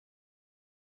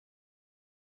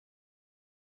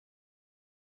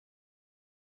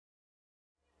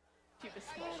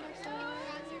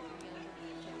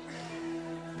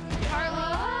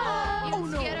Carly, you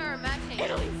can get our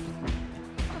imagination.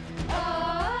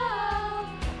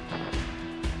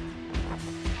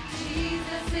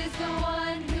 Jesus is the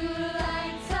one who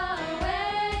lights our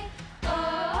way. Oh,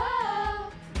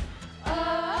 oh,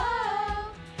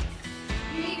 oh.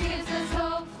 He gives us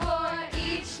hope for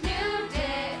each new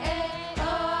day. Oh,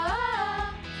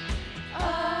 oh,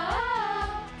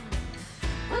 oh.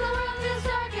 When the world feels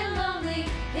dark and lonely,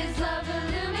 His love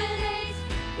illuminates.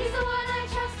 He's the one I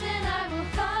trust and I will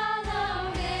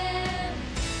follow Him.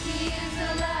 He is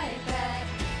the light that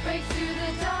breaks through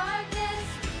the darkness.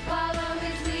 Follow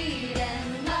His lead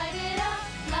and light it up,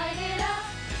 light it up.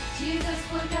 Jesus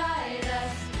will guide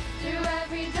us through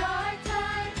every dark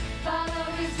time. Follow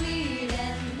His lead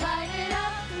and light it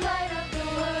up, light up the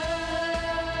world.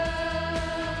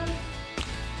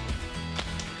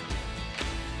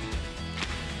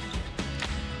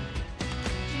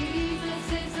 Jesus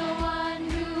is the one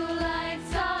who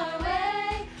lights our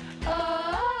way. Oh,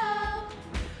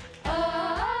 oh,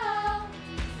 oh.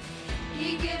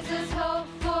 He gives us hope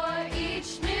for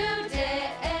each new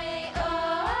day. Oh,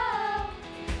 oh,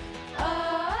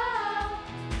 oh.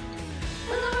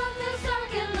 When the world feels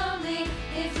dark and lonely,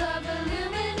 His love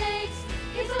illuminates.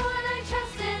 He's the one I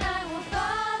trust and I will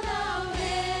follow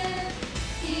Him.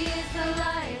 He is the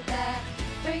light that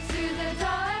breaks through the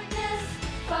darkness.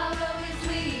 Follow His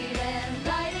lead and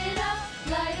light it up,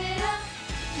 light it up.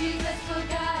 Jesus will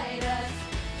guide us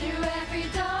through every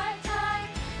dark time.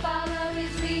 Follow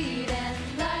His lead and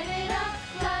light it up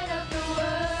the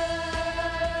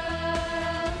world.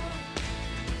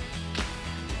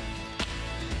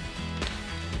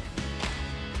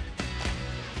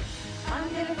 I'm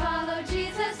gonna follow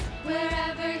Jesus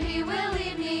wherever He will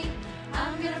lead me.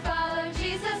 I'm gonna follow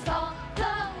Jesus all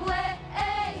the way.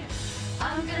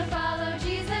 I'm gonna follow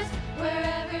Jesus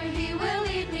wherever He will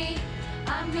lead me.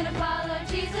 I'm gonna follow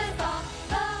Jesus all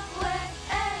the way.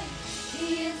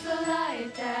 He is the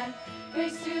light that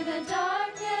breaks through the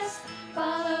darkness.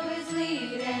 Follow His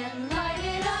lead and light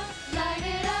it up, light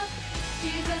it up.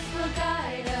 Jesus will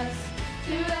guide us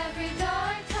through every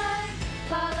dark time.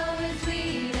 Follow His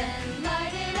lead and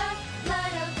light it up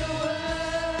the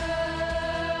world.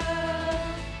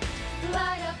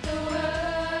 Light up the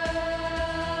world.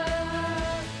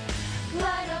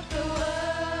 Light up the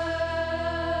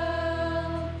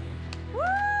world. Woo!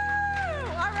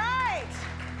 All right.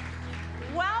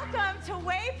 Welcome to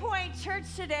Waypoint Church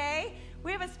today.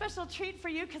 We have a special treat for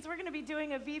you because we're going to be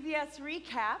doing a VBS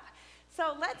recap.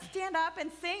 So let's stand up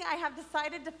and sing, I Have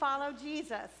Decided to Follow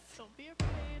Jesus. Don't be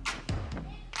afraid.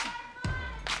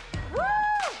 Woo!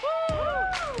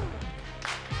 Woo!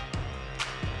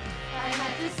 I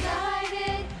have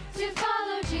decided to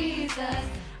follow Jesus.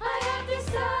 I have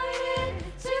decided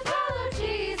to follow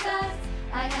Jesus.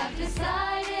 I have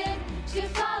decided to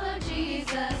follow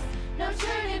Jesus. No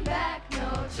turning back,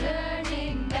 no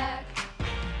turning back.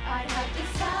 I have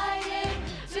decided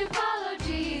to follow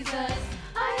Jesus.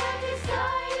 I have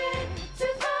decided to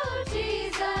follow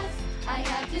Jesus. I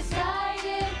have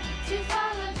decided to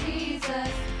follow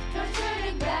Jesus. No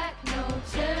turning back, no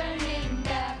turning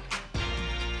back.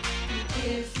 He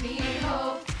gives me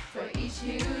hope for each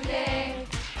new day.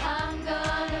 I'm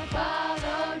gonna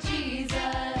follow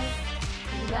Jesus.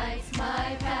 He lights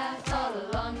my path all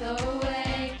along the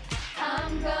way.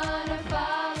 I'm gonna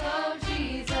follow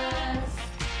Jesus.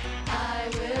 I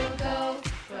will go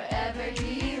wherever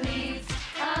He leads.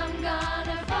 I'm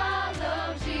gonna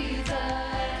follow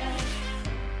Jesus.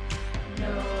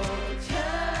 No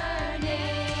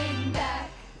turning back.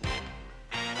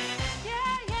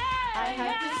 Yeah, yeah, I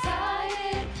have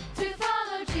decided to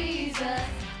follow Jesus.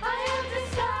 I have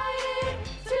decided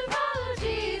to follow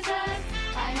Jesus.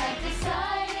 I have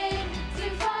decided to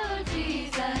follow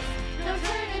Jesus. No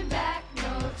turning back,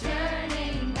 no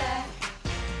turning back.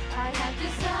 I have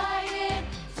decided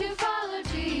to follow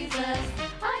Jesus.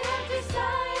 I have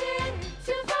decided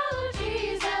to follow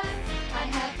Jesus. I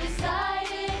have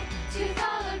decided to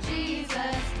follow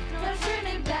Jesus. No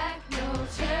turning back, no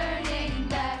turning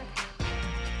back.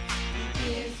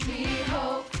 He gives me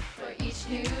hope for each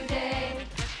new day.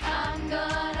 I'm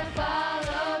gonna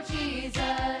follow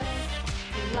Jesus.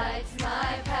 He lights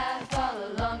my path all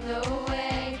along the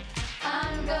way.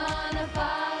 I'm gonna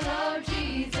follow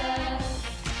Jesus.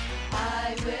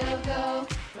 I will go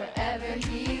wherever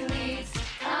He leads.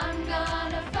 I'm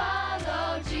gonna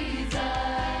follow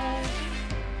Jesus.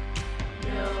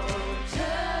 No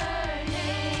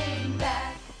turning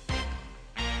back.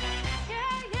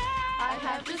 yeah, yeah. I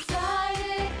have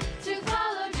decided to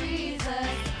follow Jesus.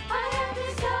 I have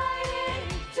decided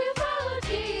to follow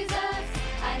Jesus.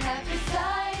 I have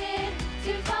decided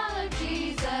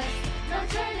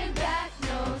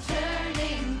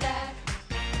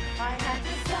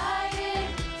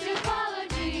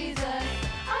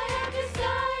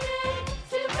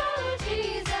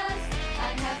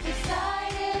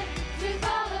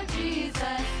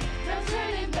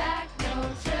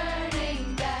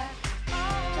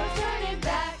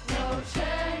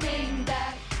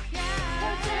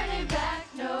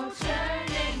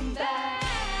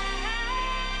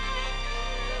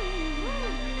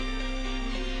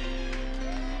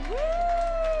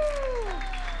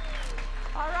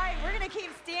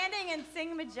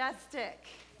majestic.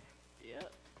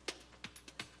 Yep.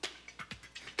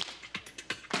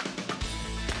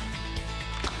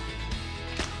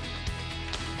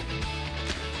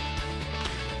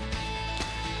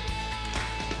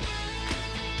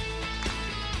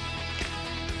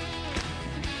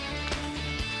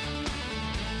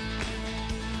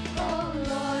 Oh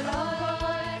Lord,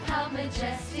 how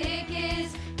majestic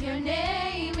is your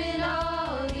name in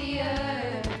all the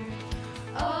earth.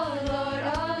 Oh Lord,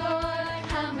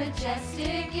 how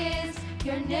majestic is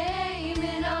your name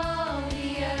in all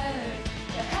the earth.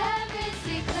 The heavens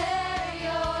declare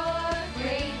your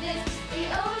greatness, the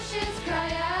oceans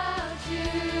cry out to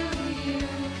you.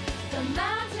 The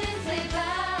mountains they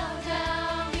bow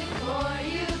down before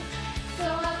you. So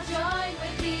I'll join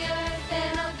with the earth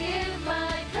and I'll give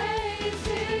my praise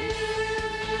to you.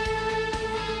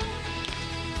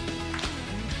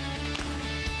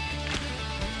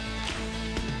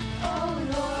 Oh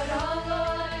Lord,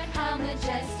 how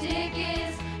majestic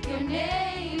is your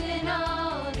name in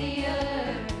all the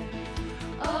earth.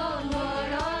 Oh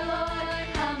Lord,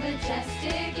 how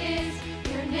majestic is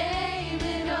your name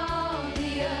in all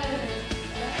the earth.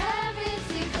 The heavens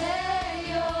declare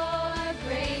your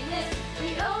greatness,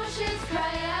 the oceans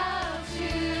cry out to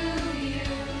you.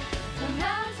 The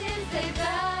mountains they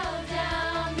bow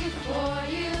down before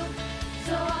you.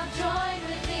 So I'll join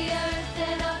with the earth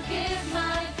and I'll give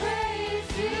my praise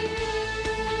to you.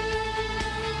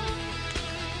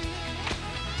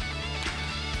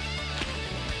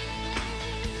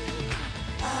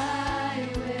 I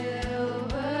will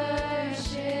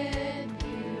worship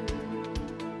you.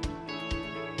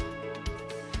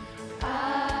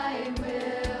 I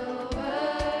will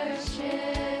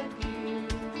worship you.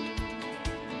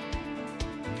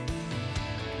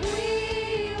 We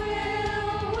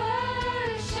will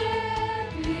worship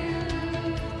you.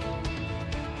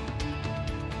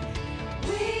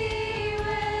 We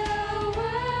will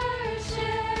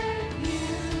worship you.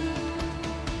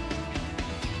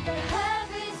 The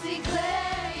heavens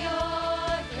declare your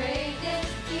greatness,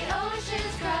 the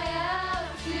oceans cry out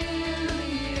to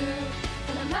you.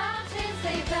 The mountains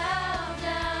they bow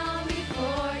down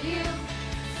before you.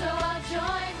 So I'll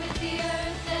join with the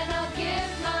earth and I'll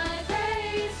give my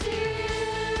praise to you.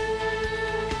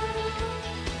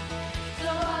 So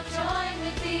I'll join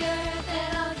with the earth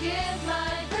and I'll give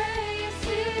my praise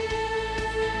to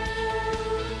you.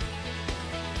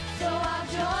 So I'll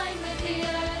join with the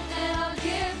earth and I'll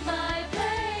give my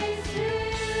praise to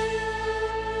you.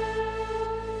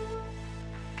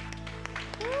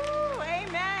 Woo,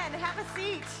 amen. Have a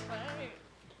seat.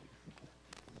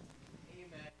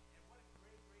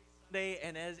 Sunday,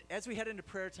 and as we head into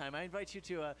prayer time, I invite you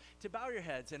to bow your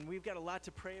heads, and we've got a lot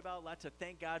to pray about, a lot to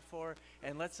thank God for,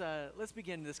 and let's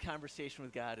begin this conversation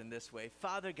with God in this way.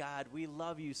 Father God, we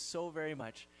love you so very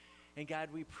much, and God,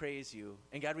 we praise you,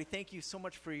 and God, we thank you so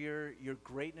much for your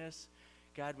greatness.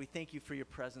 God, we thank you for your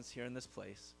presence here in this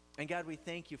place, and God, we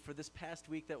thank you for this past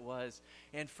week that was,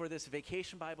 and for this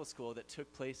Vacation Bible School that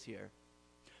took place here.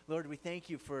 Lord, we thank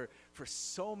you for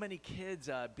so many kids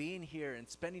being here and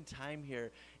spending time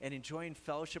here and enjoying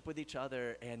fellowship with each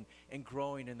other and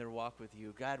growing in their walk with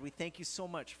you. God, we thank you so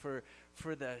much for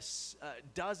the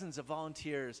dozens of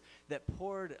volunteers that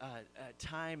poured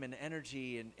time and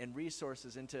energy and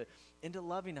resources into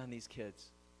loving on these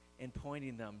kids and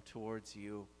pointing them towards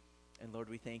you. And Lord,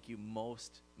 we thank you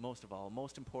most of all,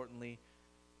 most importantly,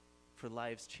 for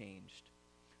lives changed,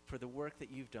 for the work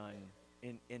that you've done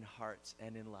in hearts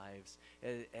and in lives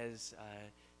as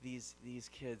these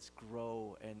kids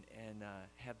grow and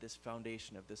have this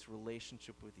foundation of this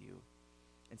relationship with you.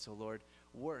 And so, Lord,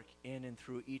 work in and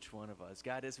through each one of us.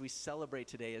 God, as we celebrate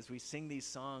today, as we sing these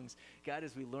songs, God,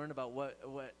 as we learn about what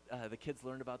the kids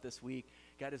learned about this week,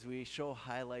 God, as we show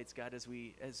highlights, God, as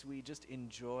we just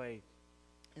enjoy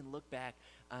and look back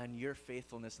on your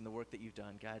faithfulness and the work that you've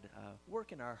done, God,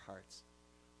 work in our hearts,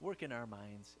 work in our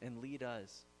minds, and lead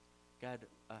us. God,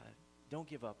 don't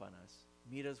give up on us.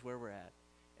 Meet us where we're at.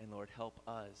 And Lord, help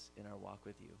us in our walk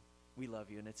with you. We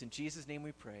love you. And it's in Jesus' name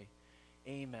we pray.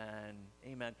 Amen.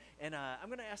 Amen. And I'm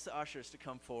going to ask the ushers to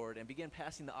come forward and begin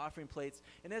passing the offering plates.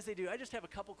 And as they do, I just have a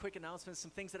couple quick announcements,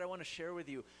 some things that I want to share with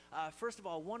you. First of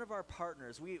all, one of our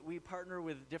partners, we partner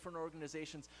with different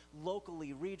organizations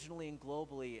locally, regionally, and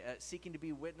globally, seeking to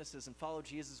be witnesses and follow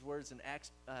Jesus' words in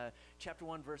Acts chapter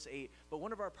 1, verse 8. But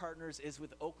one of our partners is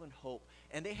with Oakland Hope.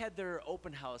 And they had their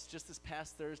open house just this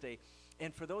past Thursday.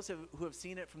 And for those who have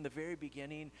seen it from the very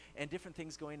beginning and different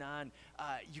things going on,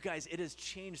 you guys, it has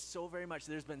changed so very much.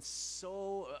 There's been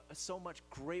so much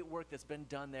great work that's been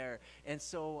done there. And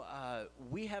so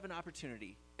we have an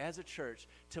opportunity as a church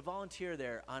to volunteer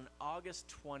there on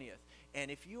August 20th. And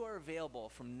if you are available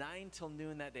from 9 till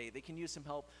noon that day, they can use some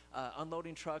help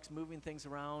unloading trucks, moving things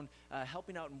around,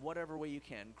 helping out in whatever way you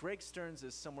can. Greg Stearns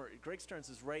is somewhere. Greg Stearns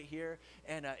is right here.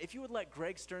 And if you would let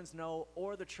Greg Stearns know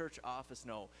or the church office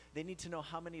know, they need to know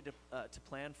how many to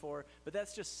plan for. But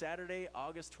that's just Saturday,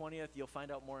 August 20th. You'll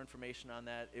find out more information on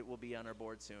that. It will be on our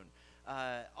board soon.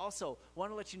 Also,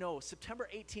 want to let you know, September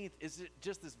 18th is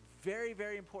just this very,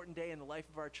 very important day in the life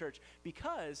of our church,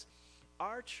 because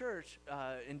our church,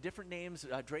 in different names,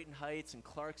 Drayton Heights and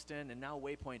Clarkston and now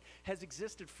Waypoint, has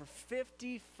existed for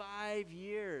 55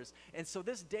 years. And so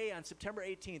this day on September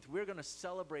 18th, we're going to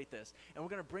celebrate this. And we're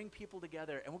going to bring people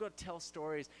together, and we're going to tell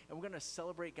stories, and we're going to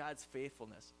celebrate God's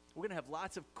faithfulness. We're going to have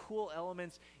lots of cool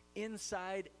elements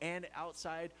inside and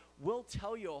outside. We'll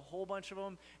tell you a whole bunch of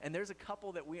them, and there's a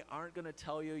couple that we aren't going to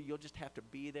tell you. You'll just have to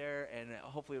be there, and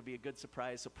hopefully it'll be a good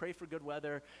surprise. So pray for good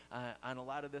weather on a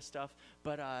lot of this stuff.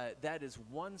 But that is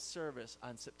one service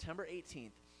on September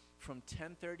 18th from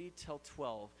 10:30 till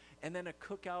 12, and then a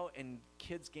cookout and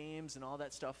kids games and all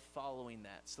that stuff following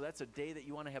that. So that's a day that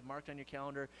you want to have marked on your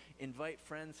calendar. Invite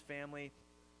friends, family.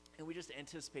 And we just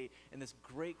anticipate in this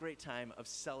great, great time of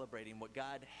celebrating what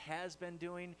God has been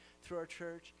doing through our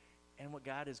church and what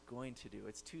God is going to do.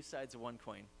 It's two sides of one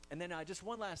coin. And then just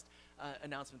one last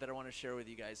announcement that I want to share with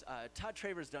you guys. Todd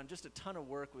Traver's done just a ton of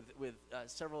work with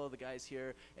several of the guys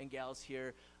here and gals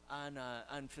here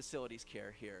on facilities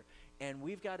care here. And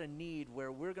we've got a need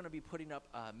where we're going to be putting up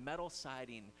metal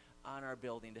siding on our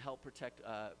building to help protect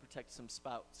some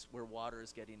spouts where water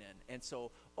is getting in. And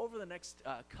so over the next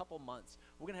couple months,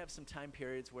 we're going to have some time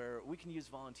periods where we can use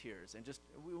volunteers, and just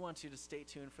we want you to stay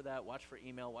tuned for that. Watch for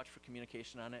email, watch for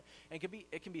communication on it. And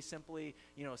it can be simply,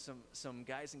 some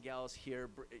guys and gals here,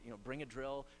 bring a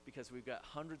drill, because we've got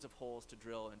hundreds of holes to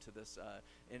drill into this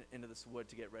wood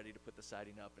to get ready to put the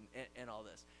siding up and all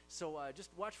this. So just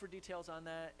watch for details on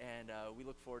that, and we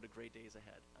look forward to great days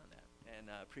ahead on that, and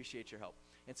appreciate your help.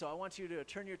 And so I want you to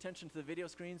turn your attention to the video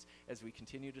screens as we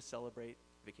continue to celebrate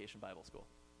Vacation Bible School.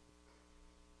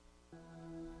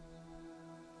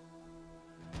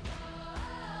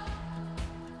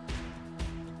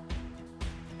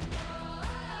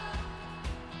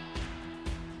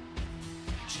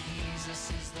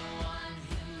 Jesus is the one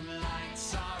who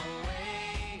lights our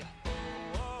way.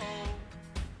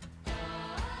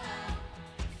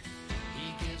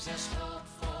 He gives us hope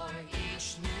for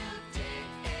each new day.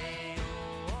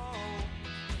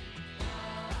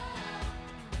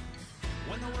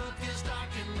 When the world feels dark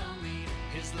and lonely,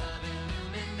 His love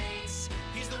illuminates.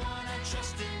 He's the one I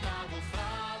trust and I will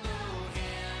follow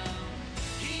Him.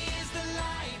 He is the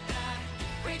light that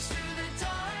breaks through the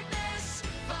darkness.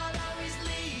 Follow His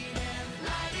lead and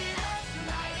light it up,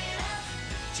 light it up.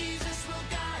 Jesus will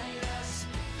guide us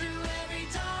through every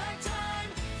dark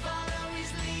time. Follow His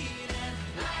lead and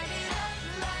light it up,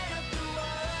 light up the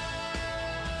world.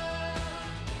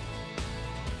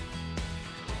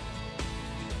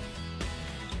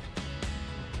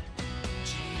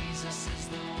 Jesus is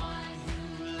the one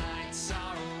who lights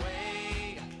our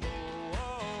way.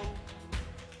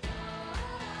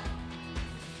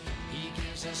 He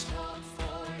gives us hope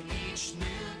for each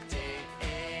new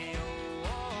day.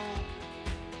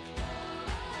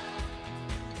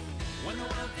 When the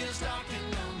world feels dark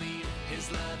and lonely,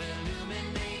 His love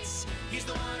illuminates. He's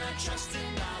the one I trust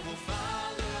and I will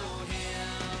follow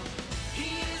Him.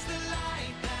 He is the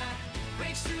light that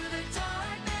breaks through the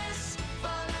darkness.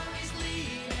 Follow His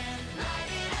lead and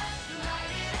light it up,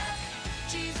 light it up.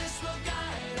 Jesus will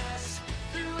guide us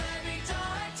through every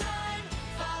dark time.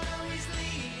 Follow His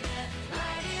lead and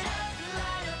light it up,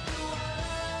 light up the world.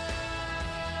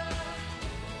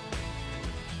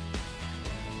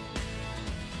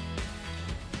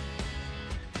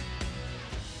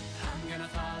 I'm gonna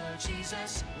follow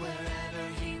Jesus wherever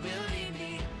He will lead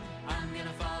me. I'm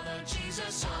gonna follow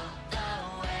Jesus all the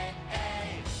way.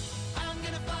 I'm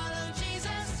gonna follow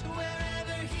Jesus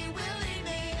wherever He will lead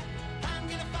me. I'm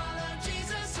gonna follow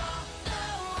Jesus all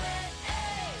the way.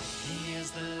 He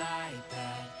is the light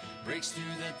that breaks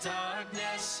through the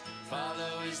darkness.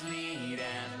 Follow His lead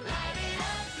and light it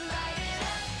up, light it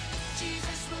up.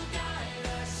 Jesus will guide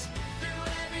us through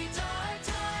every dark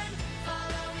time.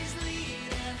 Follow His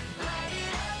lead and light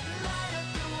it up, light up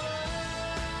the world.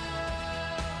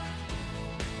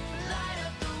 Light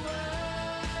up the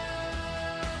world.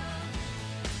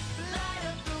 Light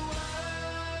up the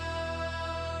world.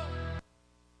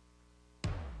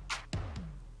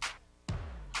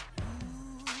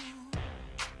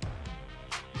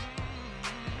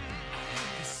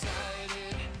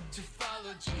 Decided to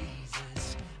follow Jesus.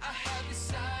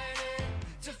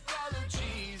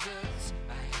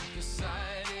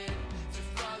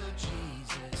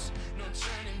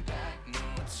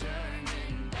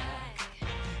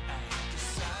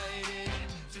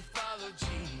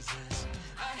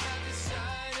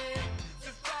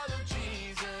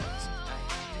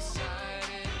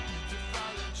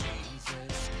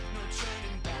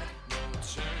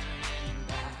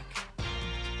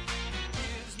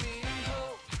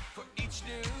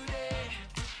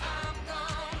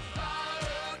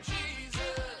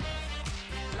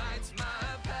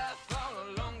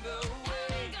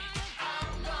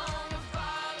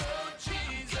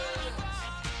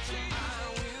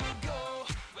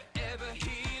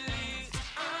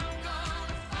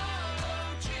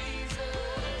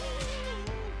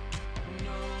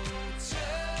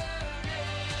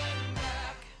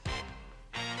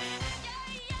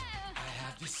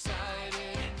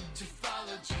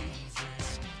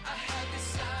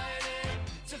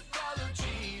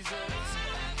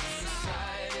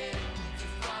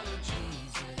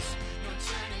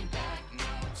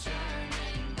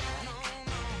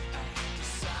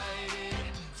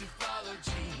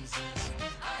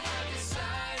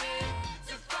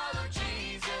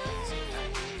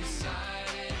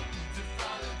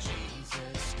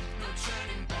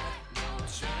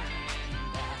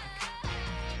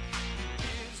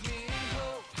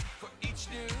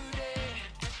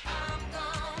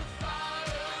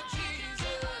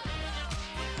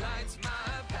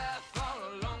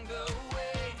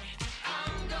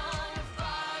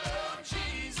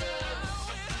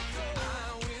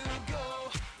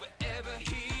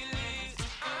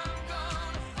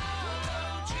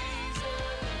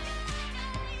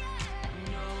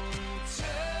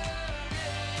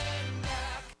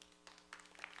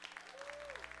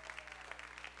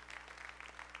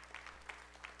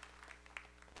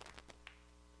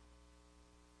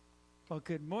 Well,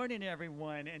 good morning,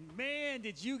 everyone. And man,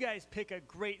 did you guys pick a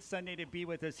great Sunday to be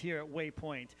with us here at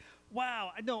Waypoint.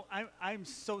 Wow. No, I'm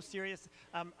so serious.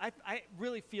 I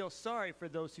really feel sorry for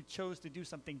those who chose to do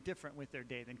something different with their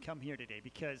day than come here today,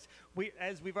 because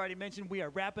as we've already mentioned, we are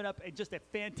wrapping up just a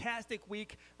fantastic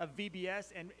week of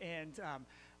VBS, and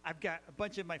I've got a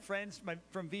bunch of my friends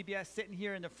from VBS sitting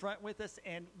here in the front with us,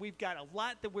 and we've got a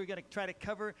lot that we're going to try to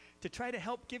cover to try to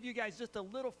help give you guys just a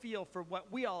little feel for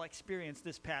what we all experienced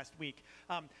this past week.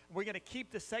 We're going to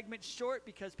keep the segment short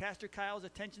because Pastor Kyle's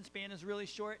attention span is really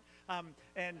short,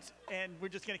 and we're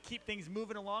just going to keep things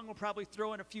moving along. We'll probably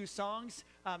throw in a few songs,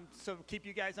 so keep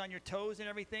you guys on your toes and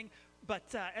everything.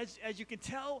 But as you can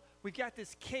tell, we've got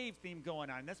this cave theme going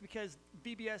on. That's because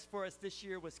VBS for us this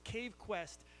year was Cave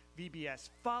Quest VBS,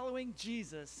 following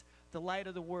Jesus, the light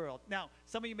of the world. Now,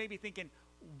 some of you may be thinking,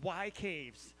 why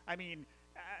caves? I mean,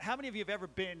 how many of you have ever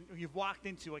you've walked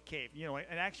into a cave,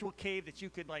 an actual cave that you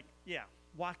could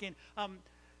walk in?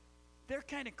 They're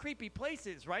kind of creepy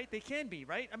places, right? They can be,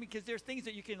 right? I mean, because there's things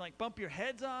that you can bump your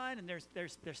heads on, and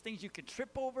there's things you can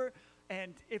trip over.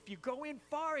 And if you go in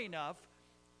far enough,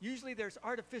 usually there's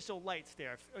artificial lights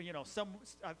there, some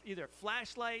either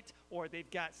flashlight or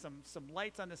they've got some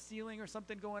lights on the ceiling or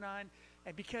something going on.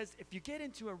 And because if you get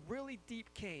into a really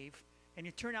deep cave and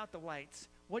you turn out the lights,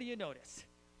 what do you notice?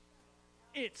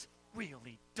 It's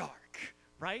really dark,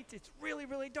 right? It's really,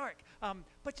 really dark.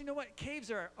 But you know what?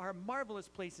 Caves are marvelous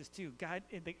places too,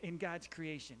 in God's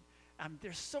creation.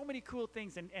 There's so many cool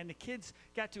things, and the kids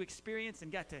got to experience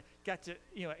and got to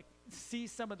see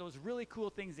some of those really cool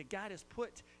things that God has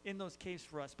put in those caves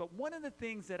for us. But one of the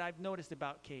things that I've noticed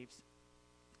about caves,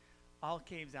 all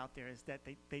caves out there, is that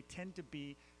they tend to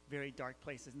be very dark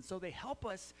places. And so they help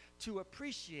us to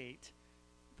appreciate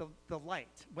the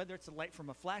light, whether it's a light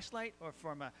from a flashlight or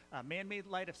from a man-made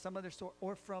light of some other sort,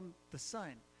 or from the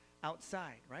sun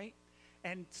outside, right?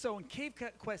 And so in Cave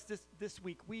Quest this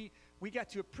week, we got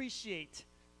to appreciate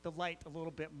the light a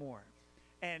little bit more.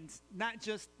 And not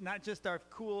just our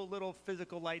cool little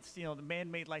physical lights, the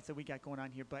man-made lights that we got going on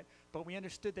here, but we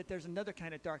understood that there's another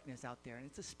kind of darkness out there, and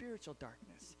it's a spiritual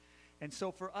darkness. And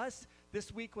so for us,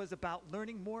 this week was about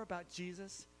learning more about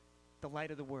Jesus, the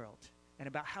light of the world, and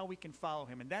about how we can follow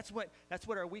him. And that's what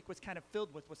our week was kind of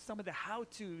filled with some of the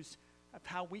how-tos of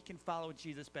how we can follow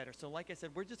Jesus better. So like I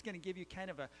said, we're just going to give you kind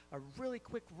of a really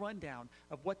quick rundown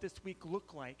of what this week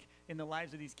looked like in the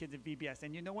lives of these kids at VBS.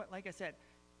 And you know what? Like I said,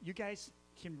 you guys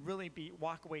can really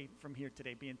walk away from here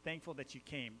today being thankful that you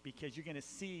came, because you're going to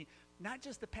see not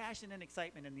just the passion and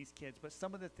excitement in these kids, but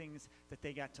some of the things that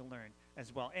they got to learn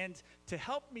as well. And to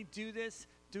help me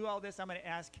do all this, I'm going to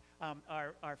ask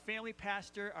our family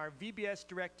pastor, our VBS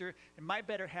director, and my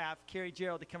better half, Carrie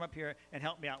Gerald, to come up here and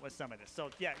help me out with some of this. So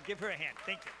yeah, give her a hand.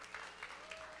 Thank you.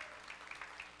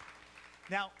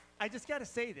 Now, I just got to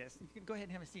say this. You can go ahead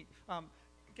and have a seat.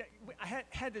 I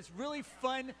had this really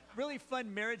fun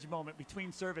marriage moment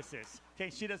between services.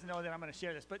 Okay, she doesn't know that I'm going to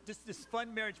share this, but just this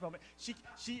fun marriage moment.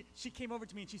 She came over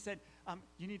to me and she said,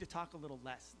 "You need to talk a little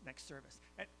less next service."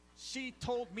 And she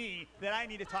told me that I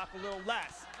need to talk a little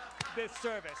less this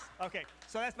service. Okay,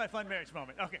 so that's my fun marriage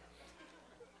moment. Okay.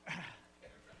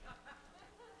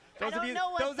 I don't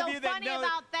know what's so funny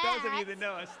about that. Those of you that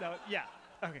know us know. Yeah.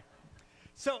 Okay.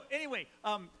 So anyway,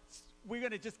 we're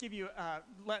going to just give you,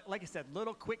 like I said,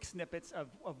 little quick snippets of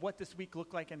what this week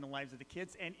looked like in the lives of the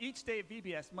kids. And each day of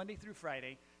VBS, Monday through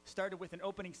Friday, started with an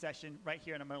opening session right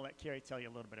here, and I'm going to let Carrie tell you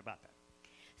a little bit about that.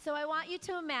 So I want you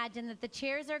to imagine that the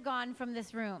chairs are gone from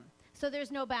this room. So there's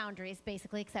no boundaries,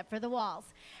 basically, except for the walls.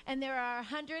 And there are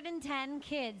 110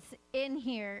 kids in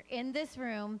here, in this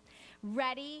room,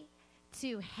 ready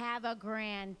to have a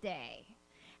grand day.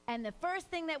 And the first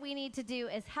thing that we need to do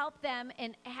is help them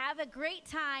and have a great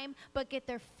time, but get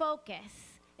their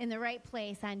focus in the right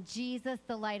place on Jesus,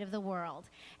 the light of the world.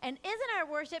 And isn't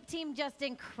our worship team just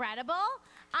incredible?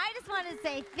 I just want to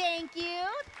say thank you.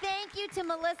 Thank you to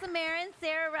Melissa Marin,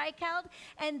 Sarah Reicheld,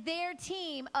 and their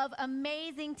team of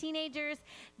amazing teenagers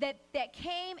that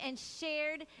came and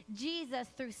shared Jesus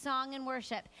through song and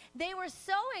worship. They were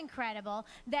so incredible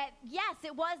that, yes,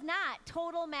 it was not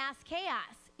total mass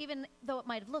chaos, even though it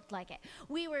might have looked like it.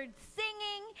 We were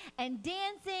singing and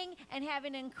dancing and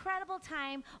having an incredible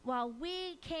time while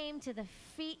we came to the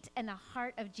feet and the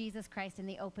heart of Jesus Christ in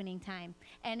the opening time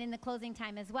and in the closing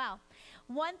time as well.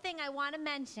 One thing I want to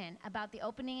mention about the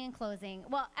opening and closing,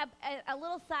 well, a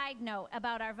little side note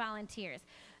about our volunteers.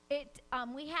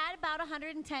 We had about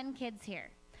 110 kids here.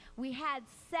 We had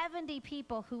 70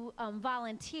 people who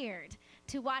volunteered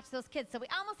to watch those kids, so we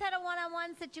almost had a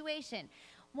one-on-one situation.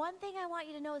 One thing I want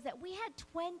you to know is that we had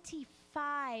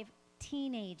 25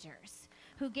 teenagers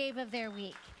who gave of their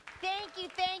week.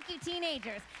 Thank you,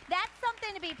 teenagers. That's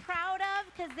something to be proud of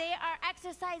because they are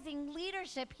exercising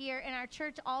leadership here in our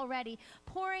church already,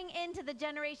 pouring into the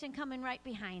generation coming right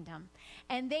behind them.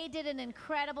 And they did an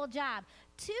incredible job.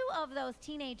 2 of those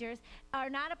teenagers are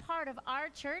not a part of our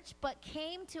church, but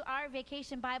came to our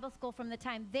vacation Bible school from the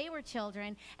time they were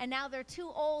children, and now they're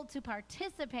too old to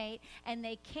participate, and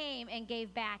they came and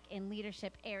gave back in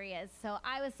leadership areas. So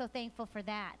I was so thankful for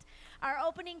that. Our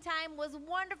opening time was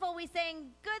wonderful. We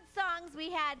sang good songs.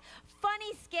 We had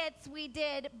funny skits. We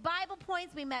did Bible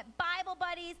points. We met Bible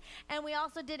buddies, and we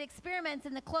also did experiments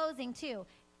in the closing too.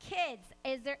 Kids,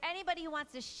 is there anybody who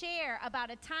wants to share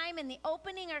about a time in the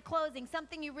opening or closing,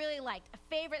 something you really liked? A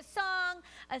favorite song,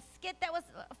 a skit that was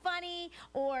funny,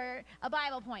 or a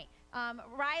Bible point?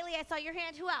 Riley, I saw your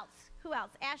hand. Who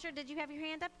else? Asher, did you have your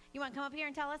hand up? You want to come up here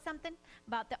and tell us something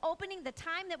about the opening, the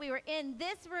time that we were in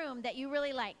this room that you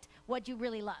really liked? What'd you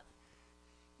really love?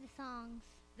 The songs.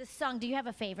 The song. Do you have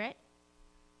a favorite?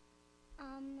 No,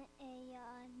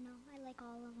 I like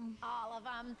all of them. All of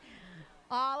them.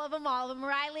 All of them.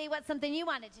 Riley, what's something you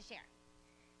wanted to share?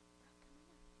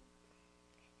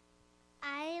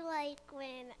 I like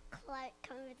when Clark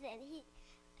comes in.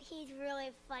 He's really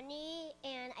funny,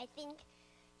 and I think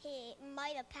he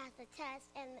might have passed the test,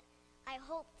 and I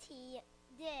hoped he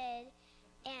did,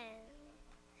 and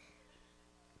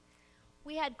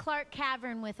We had Clark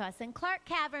Cavern with us, and Clark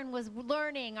Cavern was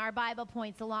learning our Bible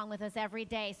points along with us every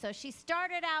day. So she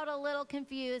started out a little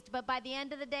confused, but by the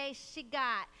end of the day, she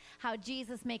got how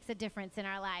Jesus makes a difference in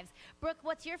our lives. Brooke,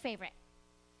 what's your favorite?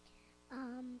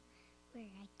 where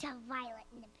I tell Violet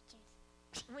in the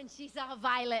pictures. When she saw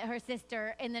Violet, her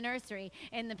sister, in the nursery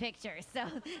in the picture. So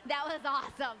that was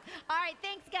awesome. All right,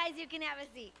 thanks, guys. You can have a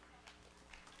seat.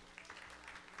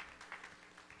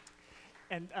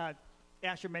 And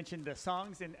Asher mentioned the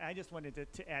songs, and I just wanted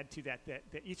to add to that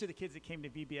each of the kids that came to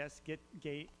VBS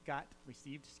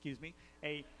received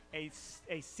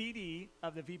a CD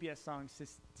of the VBS songs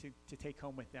to take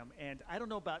home with them. And I don't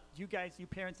know about you guys, you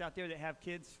parents out there that have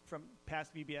kids from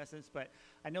past VBSs, but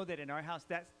I know that in our house,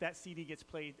 that CD gets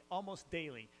played almost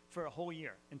daily for a whole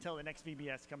year until the next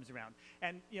VBS comes around.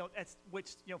 And,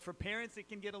 for parents, it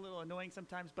can get a little annoying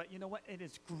sometimes, but you know what? It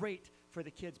is great for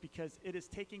the kids because it is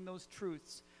taking those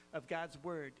truths of God's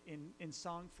word in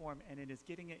song form, and it is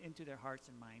getting it into their hearts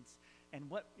and minds. And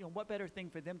what better thing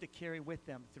for them to carry with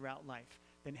them throughout life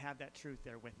than have that truth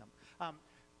there with them.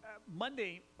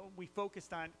 Monday, we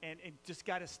focused on, and just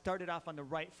got us started off on the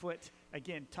right foot,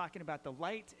 again, talking about the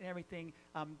light and everything,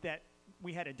 that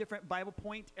we had a different Bible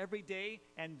point every day,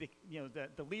 and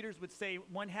the leaders would say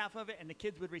one half of it, and the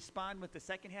kids would respond with the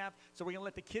second half. So we're going to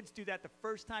let the kids do that the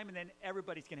first time, and then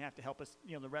everybody's going to have to help us,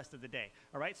 the rest of the day.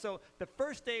 All right? So the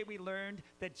first day we learned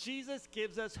that Jesus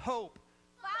gives us hope.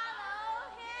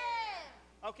 Follow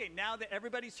him. Okay, now that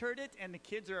everybody's heard it and the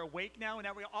kids are awake now, and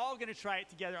now we're all going to try it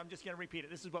together. I'm just going to repeat it.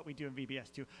 This is what we do in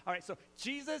VBS too. All right, so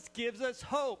Jesus gives us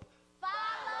hope. Follow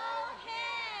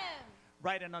him.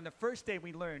 Right, and on the first day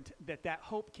we learned that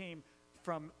hope came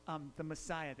from the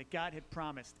Messiah that God had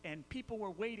promised. And people were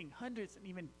waiting hundreds and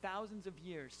even thousands of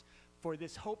years for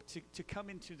this hope to come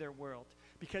into their world,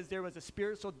 because there was a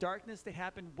spiritual darkness that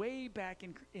happened way back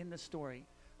in the story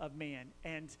of man.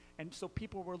 And so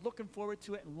people were looking forward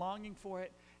to it and longing for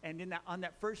it. And on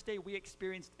that first day, we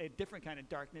experienced a different kind of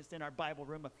darkness in our Bible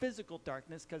room, a physical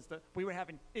darkness, because we were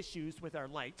having issues with our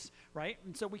lights, right?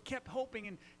 And so we kept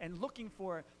hoping and looking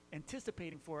for,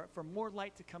 anticipating for more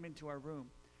light to come into our room.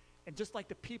 And just like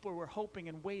the people were hoping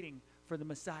and waiting for the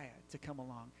Messiah to come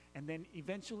along. And then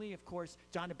eventually, of course,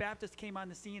 John the Baptist came on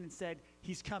the scene and said,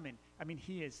 he's coming. I mean,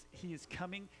 he is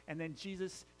coming. And then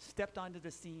Jesus stepped onto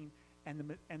the scene,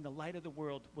 and the light of the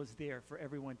world was there for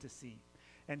everyone to see.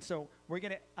 And so we're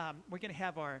gonna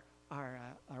have our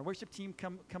worship team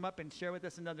come up and share with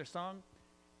us another song,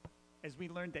 as we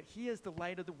learned that he is the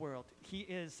light of the world. He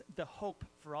is the hope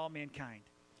for all mankind.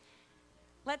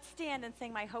 Let's stand and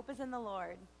sing, "My Hope is in the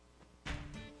Lord."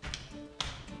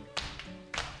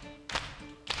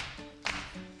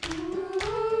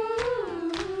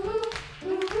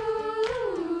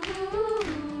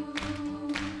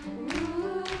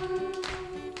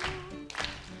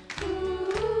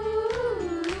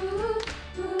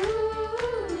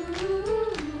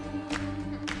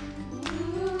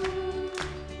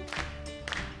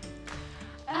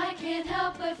 I can't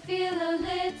help but feel a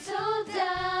little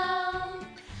down,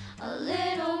 a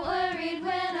little worried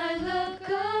when I look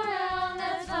around.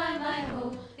 That's why my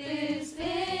hope is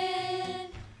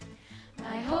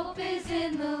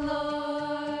in the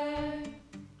Lord.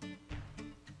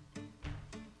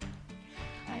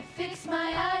 I fix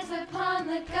my eyes upon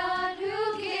the God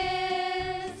who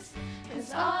gives, 'cause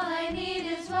 'Cause all I need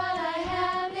is what I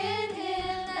have in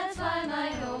him. That's why my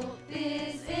hope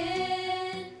is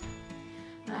in.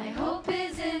 My hope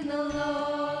is in the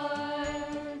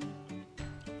Lord.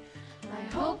 My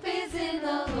hope is in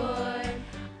the Lord.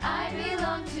 I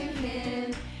belong to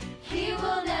him. He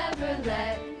will never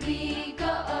let me go.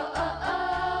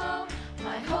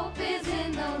 My hope is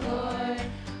in the Lord.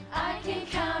 I can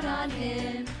count on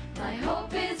him. My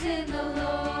hope is in the Lord.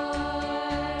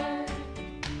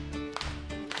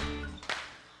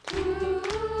 Ooh,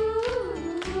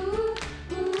 ooh,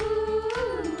 ooh.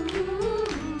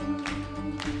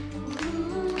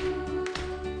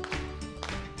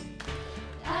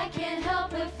 I can't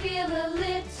help but feel a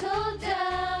little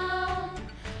down,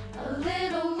 a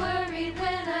little worried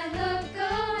when I look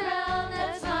around.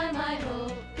 That's why my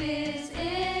hope is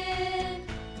in.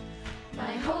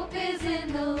 My hope is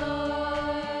in the Lord.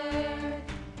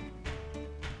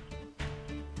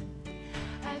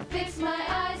 I fix my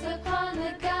eyes upon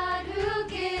the God who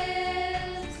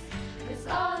gives. 'Cause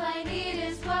all I need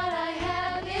is what I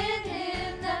have in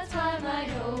him. That's why my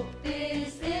hope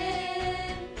is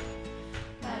in.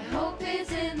 My hope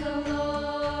is in the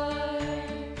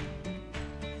Lord.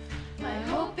 My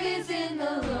hope is in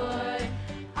the Lord.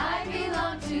 I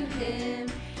belong to him.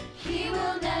 He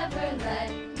will never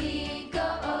let me go.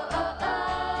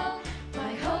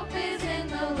 My hope is in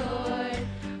the Lord.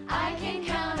 I can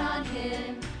count on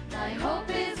him. My hope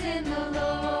is in the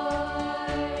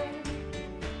Lord.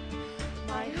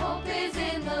 My hope is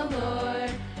in the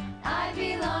Lord. I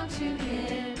belong to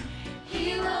him.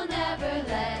 He will never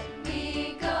let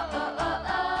me go.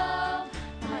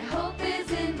 My hope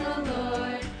is in the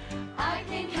Lord. I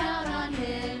can count on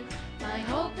him. My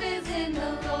hope is in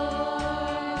the Lord.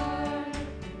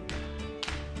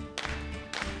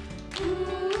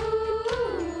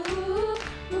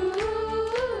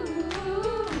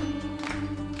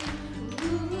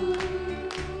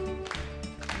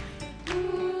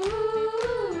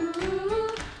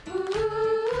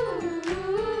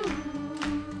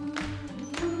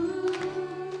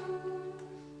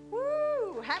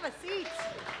 Woo! Have a seat.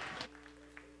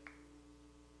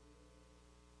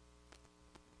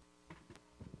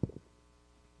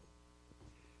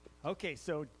 Okay,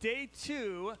 so day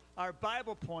 2, our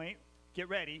Bible point, get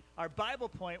ready. Our Bible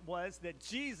point was that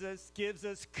Jesus gives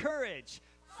us courage.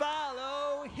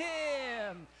 Follow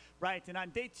him. Right, and on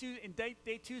day 2, in day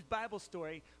 2's Bible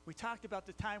story, we talked about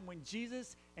the time when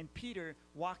Jesus and Peter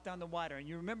walked on the water. And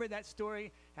you remember that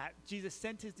story? Jesus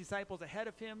sent his disciples ahead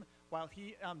of him while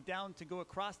he down to go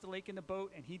across the lake in the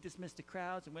boat, and he dismissed the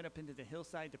crowds and went up into the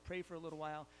hillside to pray for a little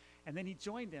while. And then he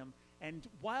joined them. And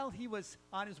while he was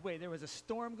on his way, there was a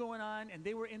storm going on, and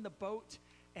they were in the boat.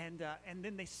 And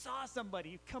then they saw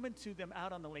somebody coming to them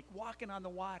out on the lake, walking on the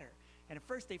water. And at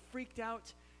first they freaked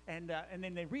out, and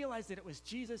then they realized that it was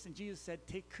Jesus. And Jesus said,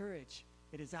 "Take courage.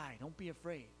 It is I. Don't be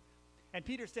afraid." And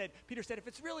Peter said, "If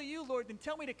it's really you, Lord, then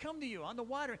tell me to come to you on the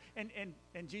water." And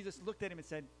Jesus looked at him and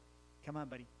said, "Come on,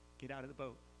 buddy, get out of the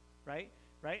boat." Right?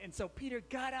 And so Peter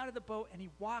got out of the boat, and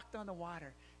he walked on the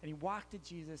water, and he walked to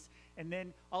Jesus. And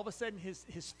then all of a sudden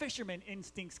his fisherman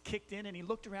instincts kicked in, and he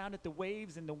looked around at the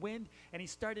waves and the wind, and he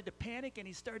started to panic, and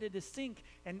he started to sink.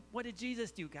 And what did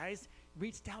Jesus do, guys?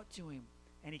 Reached out to him,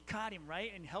 and he caught him,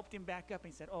 right, and helped him back up.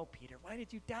 And he said, "Oh, Peter, why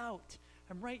did you doubt?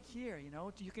 I'm right here,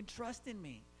 you can trust in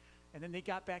me." And then they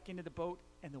got back into the boat,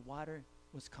 and the water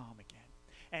was calm again.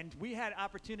 And we had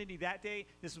opportunity that day.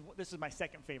 This is my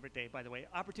second favorite day, by the way.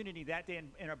 Opportunity that day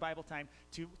in our Bible time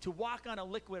to walk on a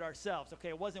liquid ourselves. Okay,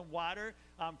 it wasn't water.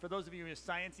 For those of you who are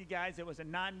sciencey guys, it was a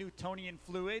non-Newtonian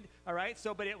fluid. All right,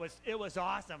 but it was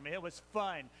awesome. It was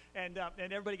fun, and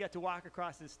everybody got to walk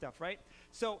across this stuff, right?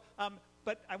 So,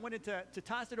 but I wanted to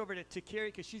toss it over to Carrie,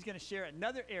 because she's going to share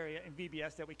another area in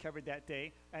VBS that we covered that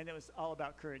day, and it was all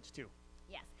about courage too.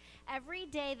 Yes. Every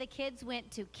day the kids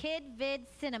went to Kid Vid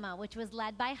Cinema, which was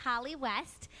led by Holly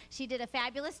West. She did a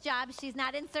fabulous job. She's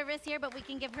not in service here, but we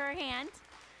can give her a hand.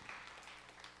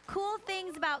 Cool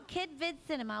things about Kid Vid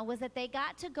Cinema was that they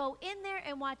got to go in there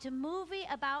and watch a movie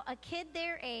about a kid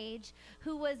their age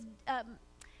who was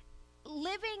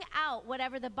living out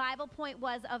whatever the Bible point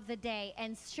was of the day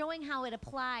and showing how it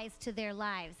applies to their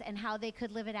lives and how they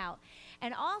could live it out.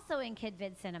 And also in Kid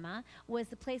Vid Cinema was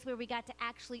the place where we got to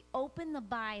actually open the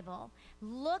Bible,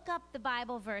 look up the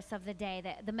Bible verse of the day,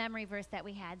 the memory verse that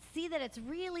we had, see that it's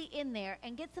really in there,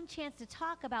 and get some chance to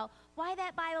talk about why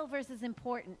that Bible verse is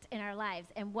important in our lives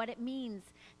and what it means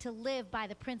to live by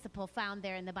the principle found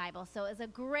there in the Bible. So it's a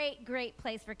great, great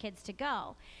place for kids to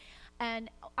go.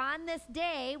 And on this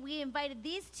day, we invited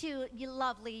these two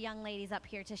lovely young ladies up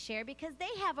here to share because they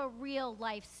have a real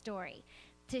life story.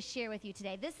 to share with you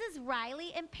today. This is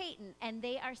Riley and Peyton, and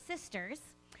they are sisters.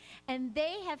 And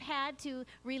they have had to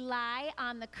rely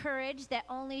on the courage that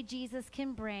only Jesus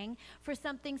can bring for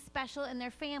something special in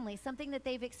their family, something that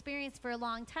they've experienced for a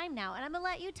long time now. And I'm going to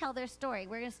let you tell their story.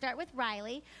 We're going to start with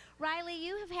Riley. Riley,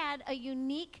 you have had a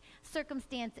unique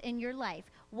circumstance in your life.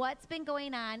 What's been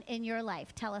going on in your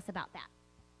life? Tell us about that.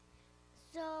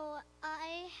 So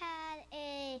I had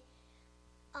 8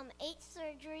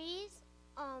 surgeries.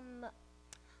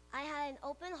 I had an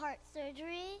open heart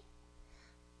surgery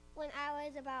when I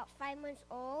was about 5 months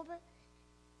old,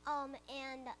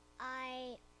 and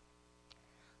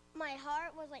my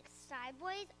heart was like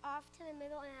sideways off to the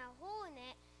middle and had a hole in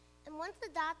it. And once the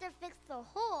doctor fixed the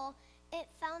hole, it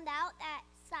found out that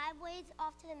sideways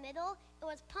off to the middle, it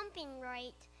was pumping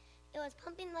right. It was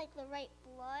pumping like the right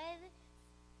blood,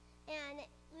 and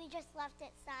we just left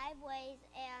it sideways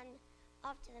and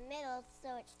off to the middle,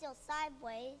 so it's still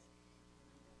sideways.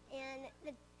 And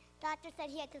the doctor said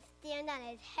he had to stand on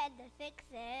his head to fix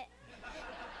it.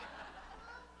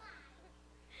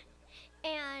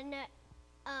 And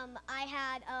I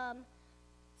had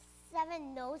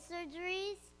 7 nose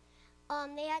surgeries.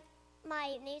 They had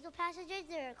my nasal passages,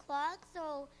 they were clogged,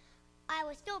 so I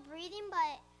was still breathing,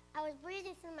 but I was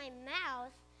breathing through my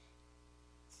mouth.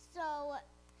 So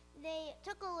they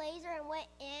took a laser and went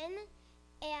in,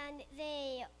 and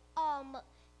they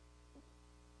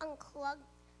unclogged,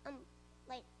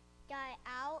 like got it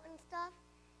out and stuff.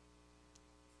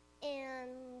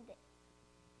 And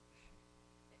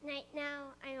right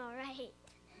now I'm all right.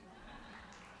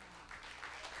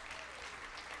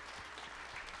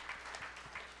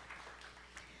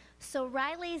 So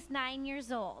Riley's 9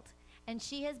 years old, and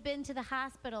she has been to the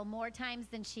hospital more times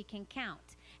than she can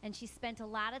count. And she spent a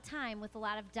lot of time with a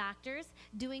lot of doctors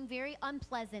doing very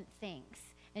unpleasant things.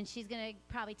 And she's going to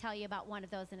probably tell you about one of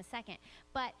those in a second.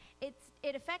 But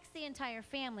it affects the entire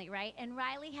family, right? And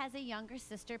Riley has a younger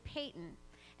sister, Peyton.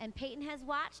 And Peyton has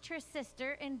watched her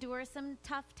sister endure some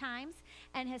tough times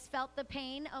and has felt the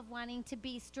pain of wanting to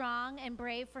be strong and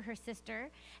brave for her sister,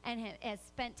 and has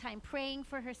spent time praying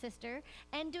for her sister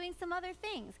and doing some other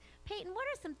things. Peyton, what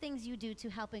are some things you do to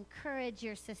help encourage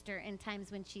your sister in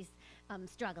times when she's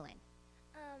struggling?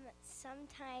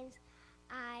 Sometimes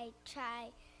I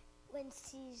try, when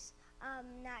she's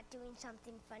not doing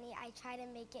something funny, I try to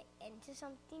make it into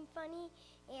something funny,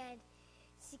 and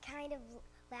she kind of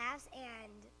laughs,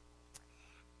 and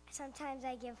sometimes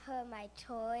I give her my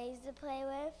toys to play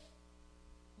with.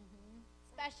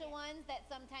 Special ones that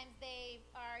sometimes they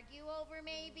argue over,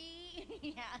 maybe?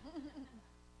 Yeah.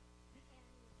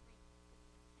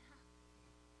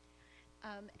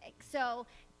 So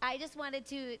I just wanted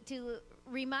to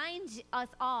remind us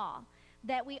all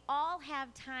that we all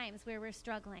have times where we're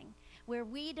struggling, where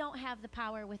we don't have the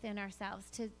power within ourselves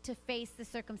to face the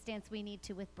circumstance we need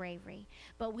to with bravery.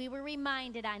 But we were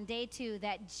reminded on day 2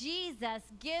 that Jesus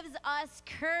gives us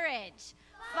courage.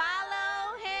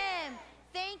 Follow him.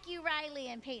 Thank you, Riley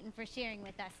and Peyton, for sharing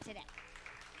with us today.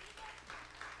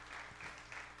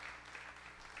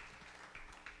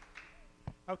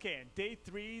 Okay, in day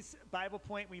 3's Bible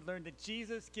point, we learned that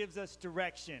Jesus gives us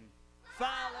direction.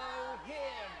 Follow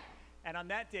him. And on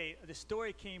that day, the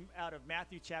story came out of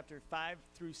Matthew chapter 5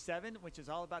 through 7, which is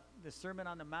all about the Sermon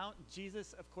on the Mount.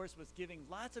 Jesus, of course, was giving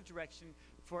lots of direction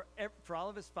for all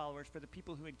of his followers, for the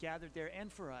people who had gathered there,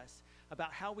 and for us,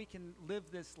 about how we can live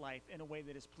this life in a way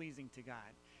that is pleasing to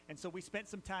God. And so we spent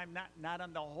some time, not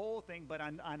on the whole thing, but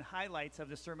on highlights of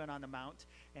the Sermon on the Mount.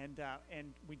 And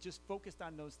we just focused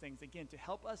on those things, again, to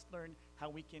help us learn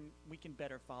how we can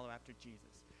better follow after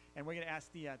Jesus. And we're going to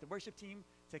ask the worship team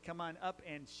to come on up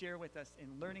and share with us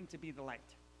in learning to be the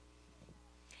light.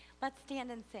 Let's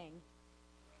stand and sing.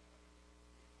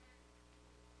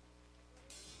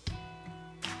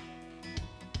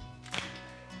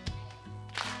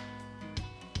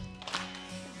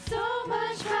 So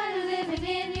much pride living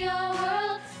in your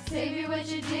world. Savior, what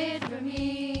you did for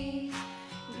me.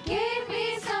 You gave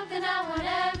me something I want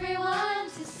everyone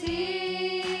to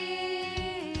see.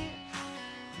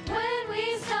 When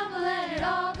we stumble and it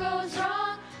all goes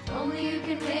wrong, only you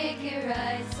can make it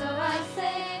right. So I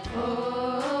say,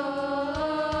 oh,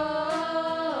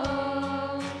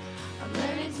 I'm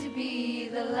learning to be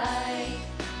the light.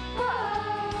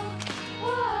 Whoa,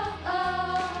 whoa,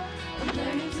 oh, I'm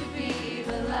learning to be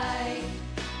the light.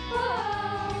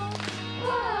 Whoa,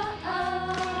 whoa, oh.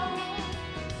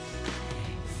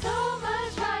 So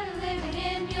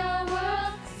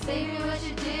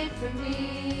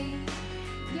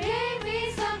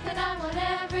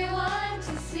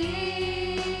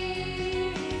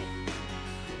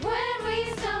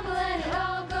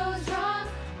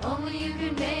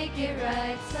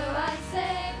So I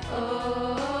say,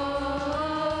 oh,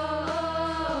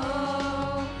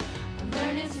 I'm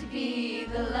learning to be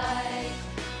the light.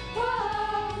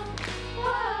 Whoa,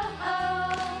 whoa,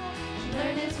 I'm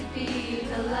learning to be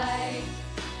the light.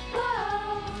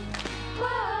 Whoa,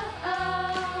 whoa,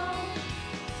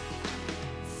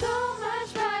 so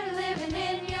much brighter living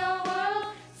in your world.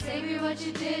 Savior, what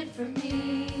you did for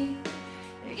me.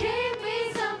 You gave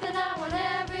me something I want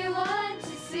everyone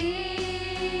to see.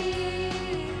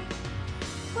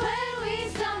 When we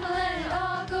stumble and it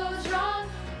all goes wrong,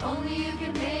 only you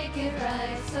can make it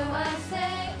right. So I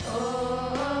say,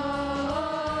 oh,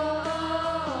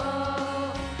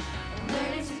 I'm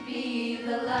learning to be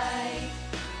the light.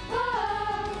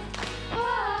 Whoa,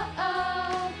 whoa,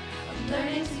 I'm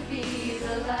learning to be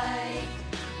the light.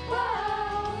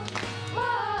 Whoa,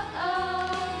 whoa,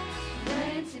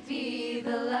 learning to be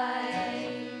the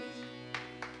light.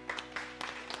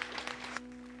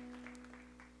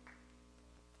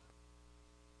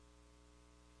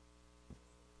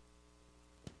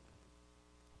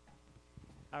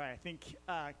 All right, I think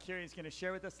Kiri's going to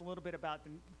share with us a little bit about a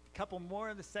couple more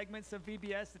of the segments of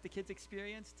VBS that the kids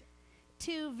experienced.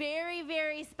 Two very,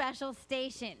 very special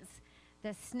stations,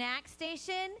 the snack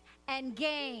station and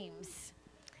games.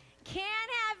 Can't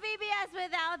have VBS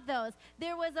without those.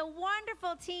 There was a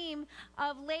wonderful team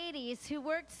of ladies who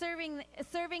worked serving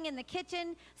in the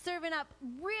kitchen, serving up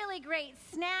really great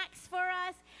snacks for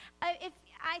us.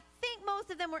 I think most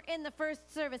of them were in the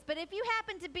first service, but if you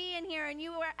happen to be in here and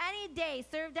you were any day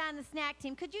served on the snack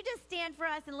team, could you just stand for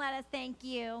us and let us thank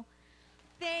you?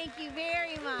 Thank you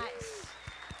very much.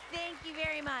 Thank you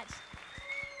very much.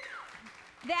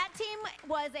 That team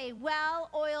was a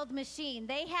well-oiled machine.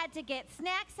 They had to get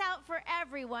snacks out for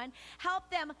everyone,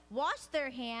 help them wash their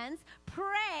hands,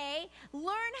 pray,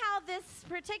 learn how this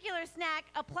particular snack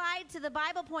applied to the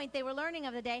Bible point they were learning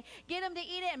of the day, get them to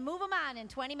eat it, and move them on in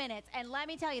 20 minutes. And let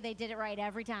me tell you, they did it right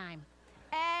every time.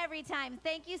 Every time.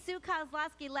 Thank you. Sue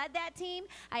Kozlowski led that team.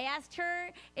 I asked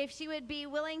her if she would be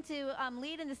willing to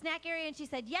lead in the snack area, and she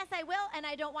said, yes, I will, and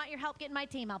I don't want your help getting my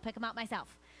team. I'll pick them out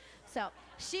myself. So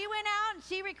she went out and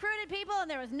she recruited people, and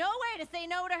there was no way to say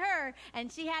no to her,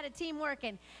 and she had a team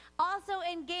working. Also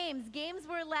in games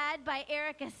were led by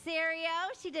Erica Serio.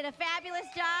 She did a fabulous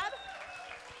job,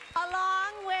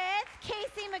 along with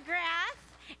Casey McGrath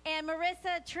and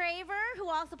Marissa Traver, who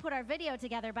also put our video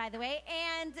together, by the way,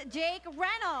 and Jake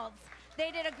Reynolds.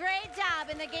 They did a great job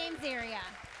in the games area.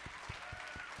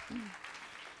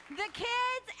 The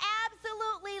kids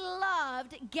absolutely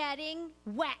loved getting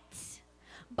wet.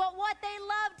 But what they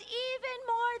loved even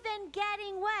more than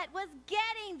getting wet was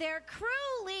getting their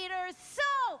crew leaders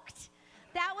soaked.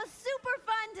 That was super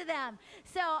fun to them.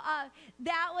 So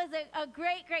that was a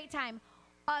great, great time.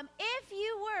 If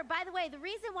you were, by the way, the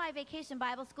reason why Vacation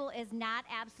Bible School is not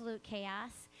absolute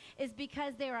chaos is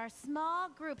because there are small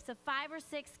groups of 5 or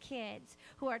 6 kids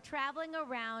who are traveling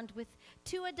around with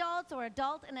 2 adults or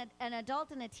an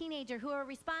adult and a teenager who are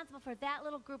responsible for that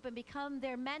little group and become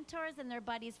their mentors and their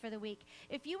buddies for the week.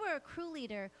 If you were a crew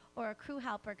leader or a crew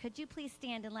helper, could you please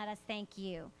stand and let us thank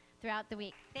you throughout the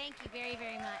week? Thank you very,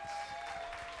 very much.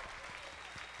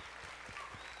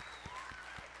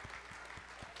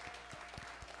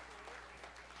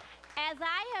 As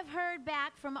I have heard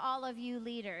back from all of you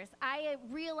leaders, I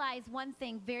realize one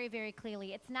thing very, very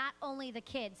clearly. It's not only the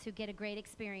kids who get a great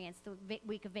experience the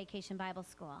week of Vacation Bible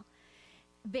School.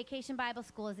 Vacation Bible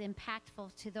School is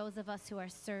impactful to those of us who are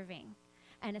serving,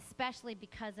 and especially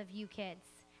because of you kids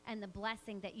and the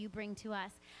blessing that you bring to us.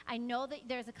 I know that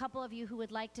there's a couple of you who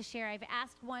would like to share. I've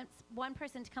asked one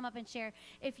person to come up and share.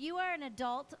 If you are an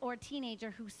adult or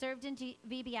teenager who served in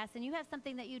VBS and you have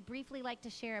something that you'd briefly like to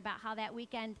share about how that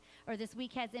weekend or this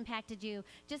week has impacted you,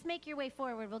 just make your way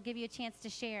forward. We'll give you a chance to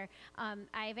share.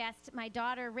 I've asked my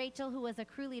daughter, Rachel, who was a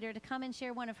crew leader, to come and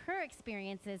share one of her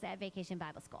experiences at Vacation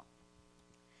Bible School.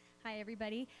 Hi,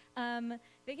 everybody.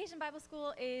 Vacation Bible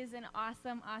School is an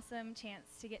awesome, awesome chance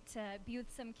to get to be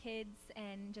with some kids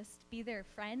and just be their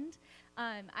friend.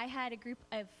 I had a group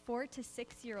of 4 to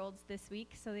 6-year-olds this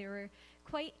week, so they were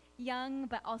quite young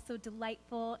but also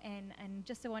delightful and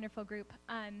just a wonderful group.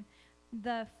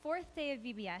 The 4th day of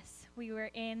VBS, we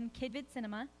were in KidVid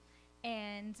Cinema,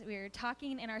 and we were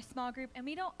talking in our small group, and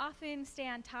we don't often stay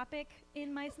on topic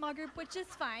in my small group, which is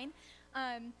fine.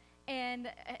 And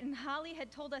Holly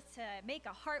had told us to make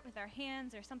a heart with our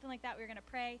hands or something like that. We were going to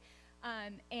pray.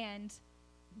 And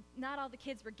not all the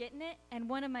kids were getting it. And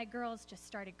one of my girls just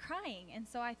started crying. And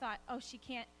so I thought, oh, she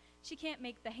can't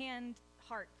make the hand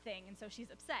heart thing. And so she's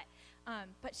upset.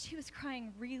 But she was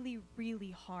crying really,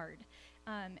 really hard.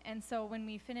 And so when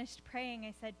we finished praying,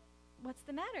 I said, what's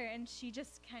the matter? And she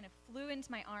just kind of flew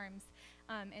into my arms,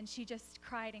 and she just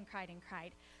cried and cried and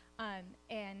cried.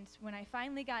 And when I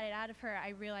finally got it out of her, I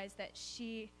realized that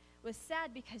she was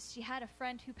sad because she had a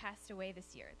friend who passed away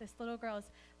this year. This little girl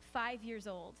is 5 years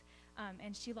old,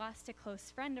 and she lost a close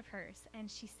friend of hers.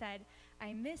 And she said,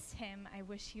 I miss him. I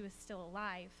wish he was still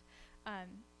alive.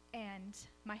 And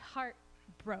my heart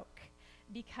broke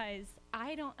because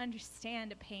I don't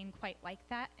understand a pain quite like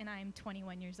that, and I'm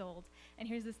 21 years old. And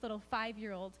here's this little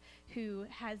 5-year-old who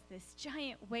has this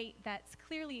giant weight that's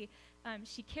clearly,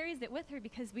 she carries it with her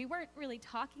because we weren't really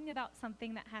talking about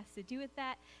something that has to do with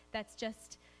that. That's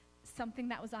just something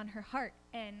that was on her heart.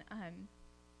 And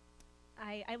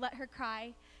I let her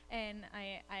cry, and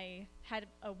I had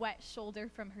a wet shoulder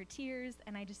from her tears,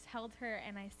 and I just held her,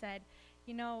 and I said,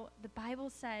 you know, the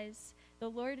Bible says the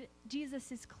Lord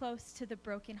Jesus is close to the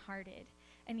brokenhearted,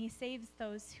 and he saves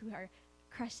those who are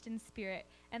crushed in spirit.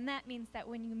 And that means that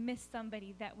when you miss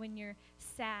somebody, that when you're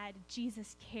sad,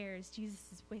 Jesus cares, Jesus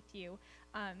is with you.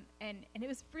 And it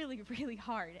was really, really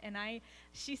hard. And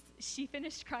she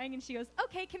finished crying, and she goes,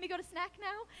 okay, can we go to snack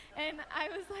now? And I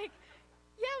was like,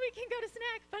 yeah, we can go to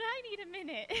snack, but I need a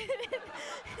minute.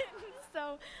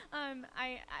 So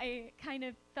I kind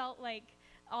of felt like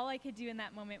all I could do in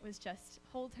that moment was just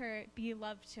hold her, be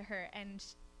love to her, and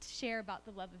share about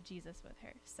the love of Jesus with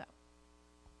her. So.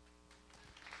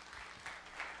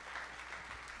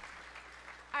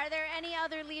 Are there any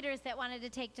other leaders that wanted to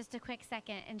take just a quick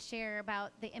second and share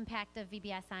about the impact of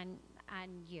VBS on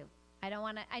you?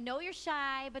 I know you're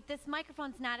shy, but this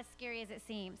microphone's not as scary as it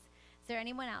seems. Is there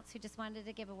anyone else who just wanted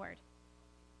to give a word?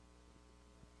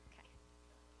 Okay.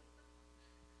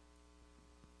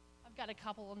 I've got a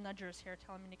couple of nudgers here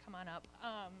telling me to come on up.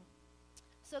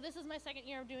 So this is my second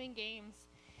year of doing games,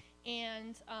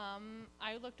 and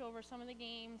I looked over some of the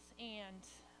games, and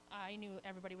I knew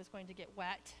everybody was going to get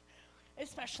wet,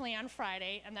 especially on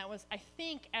Friday, and that was, I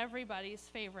think, everybody's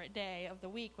favorite day of the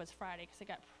week was Friday because it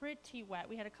got pretty wet.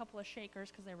 We had a couple of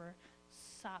shakers because they were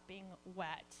sopping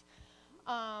wet.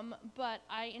 But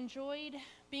I enjoyed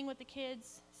being with the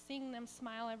kids, seeing them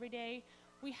smile every day.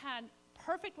 We had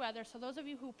perfect weather, so those of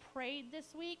you who prayed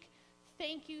this week,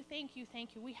 thank you, thank you,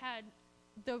 thank you. We had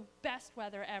the best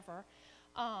weather ever.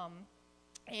 I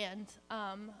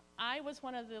was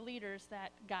one of the leaders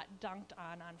that got dunked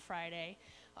on Friday.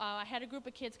 I had a group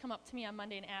of kids come up to me on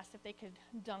Monday and asked if they could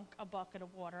dunk a bucket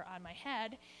of water on my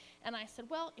head. And I said,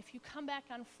 well, if you come back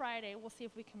on Friday, we'll see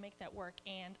if we can make that work.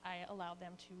 And I allowed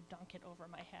them to dunk it over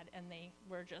my head, and they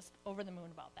were just over the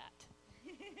moon about that.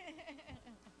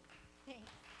 Thanks.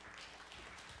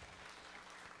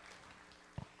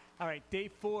 All right, day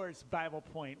 4's Bible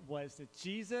point was that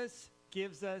Jesus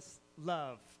gives us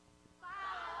love.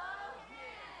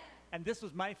 And this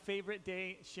was my favorite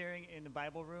day sharing in the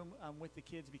Bible room with the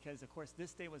kids because, of course,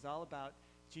 this day was all about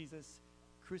Jesus'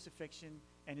 crucifixion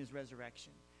and his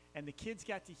resurrection. And the kids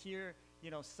got to hear,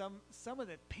 some of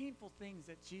the painful things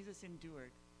that Jesus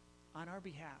endured on our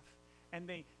behalf. And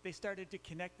they started to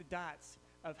connect the dots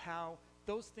of how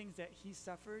those things that he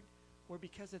suffered were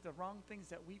because of the wrong things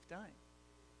that we've done.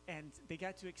 And they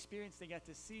got to experience, they got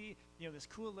to see, this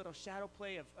cool little shadow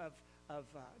play of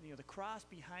the cross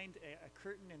behind a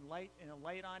curtain and a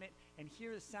light on it, and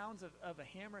hear the sounds of a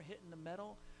hammer hitting the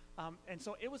metal. And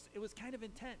so it was kind of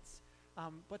intense.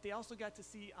 But they also got to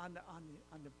see on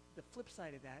the flip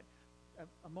side of that,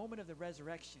 a moment of the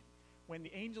resurrection, when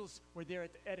the angels were there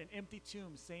at an empty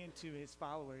tomb saying to his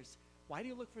followers, why do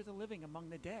you look for the living among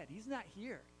the dead? He's not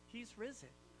here. He's risen.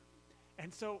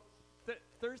 And so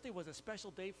Thursday was a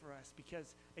special day for us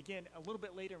because, again, a little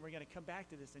bit later, and we're going to come back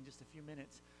to this in just a few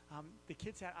minutes, the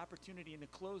kids had opportunity in the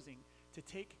closing to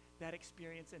take that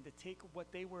experience and to take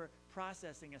what they were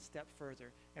processing a step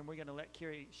further. And we're going to let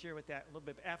Carrie share with that a little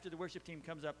bit after the worship team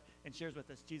comes up and shares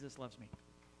with us, Jesus Loves Me.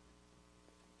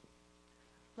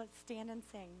 Let's stand and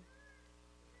sing.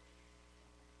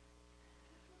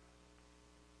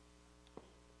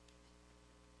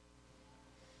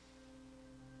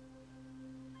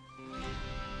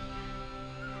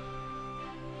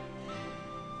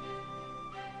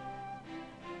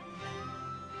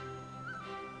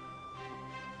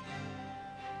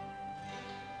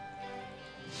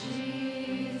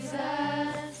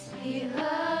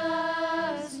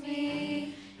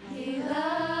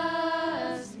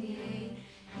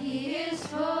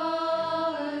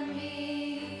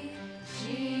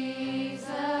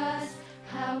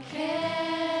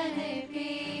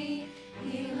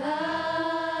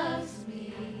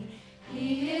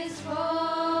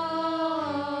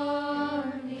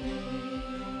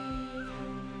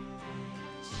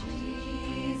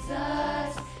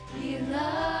 He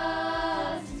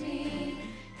loves me.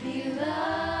 He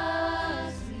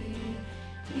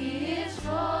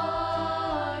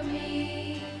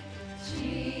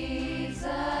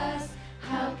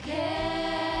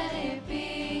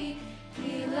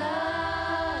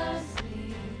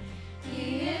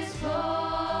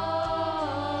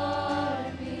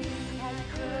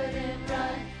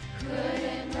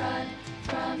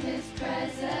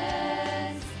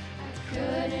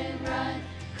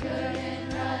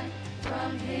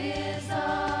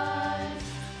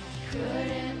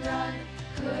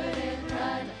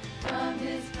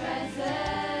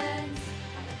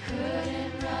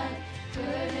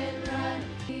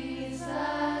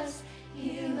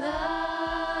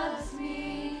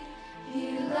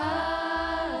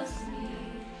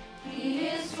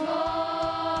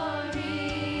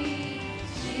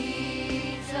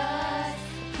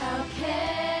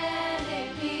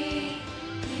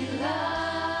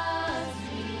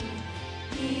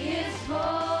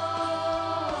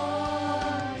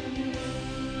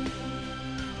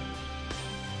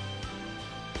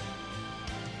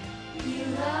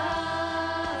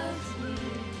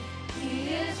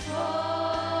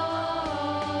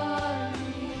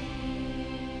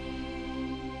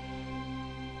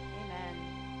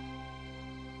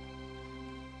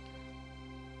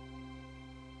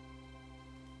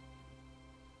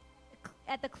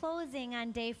at the closing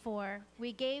on day 4,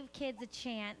 we gave kids a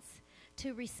chance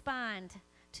to respond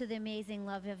to the amazing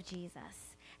love of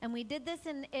Jesus. And we did this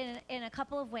in a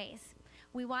couple of ways.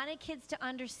 We wanted kids to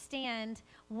understand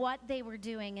what they were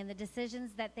doing and the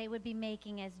decisions that they would be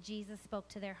making as Jesus spoke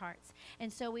to their hearts.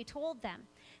 And so we told them,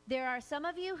 there are some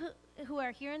of you who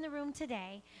are here in the room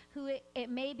today who it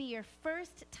may be your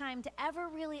first time to ever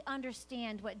really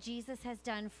understand what Jesus has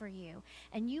done for you.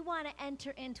 And you want to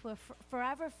enter into a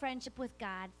forever friendship with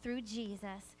God through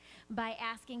Jesus by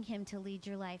asking him to lead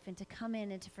your life and to come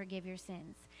in and to forgive your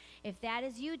sins. If that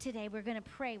is you today, we're going to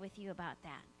pray with you about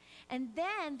that. And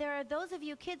then there are those of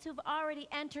you kids who've already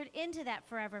entered into that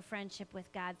forever friendship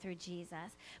with God through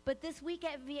Jesus. But this week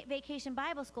at Vacation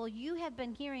Bible School, you have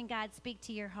been hearing God speak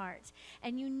to your heart.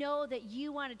 And you know that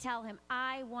you want to tell him,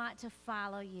 I want to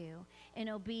follow you in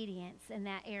obedience in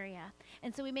that area.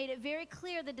 And so we made it very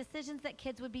clear the decisions that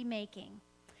kids would be making.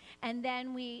 And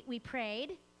then we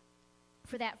prayed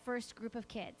for that first group of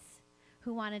kids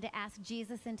who wanted to ask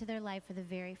Jesus into their life for the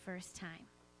very first time.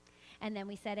 And then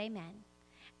we said amen.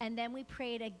 And then we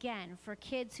prayed again for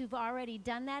kids who've already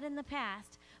done that in the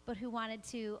past, but who wanted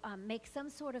to make some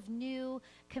sort of new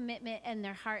commitment in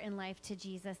their heart and life to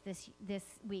Jesus this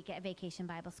week at Vacation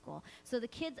Bible School. So the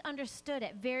kids understood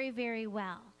it very, very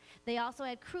well. They also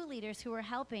had crew leaders who were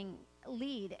helping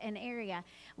lead an area.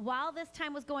 While this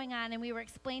time was going on and we were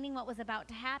explaining what was about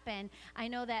to happen, I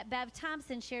know that Bev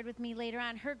Thompson shared with me later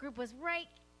on, her group was right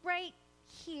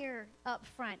here up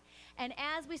front. And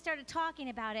as we started talking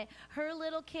about it, her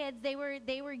little kids, they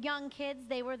were young kids.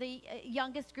 They were the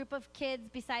youngest group of kids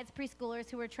besides preschoolers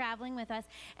who were traveling with us.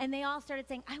 And they all started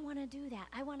saying, I want to do that.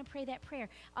 I want to pray that prayer.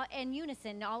 In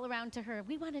unison, all around to her,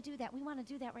 we want to do that. We want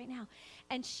to do that right now.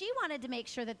 And she wanted to make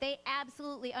sure that they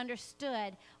absolutely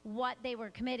understood what they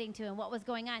were committing to and what was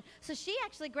going on. So she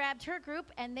actually grabbed her group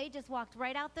and they just walked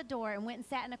right out the door and went and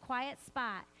sat in a quiet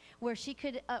spot where she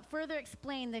could further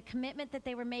explain the commitment that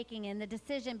they were making and the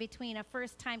decision between a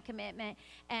first-time commitment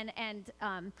and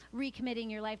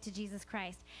recommitting your life to Jesus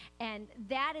Christ. And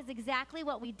that is exactly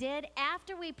what we did.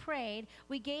 After we prayed,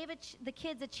 we gave the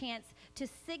kids a chance to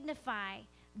signify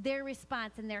their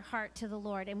response in their heart to the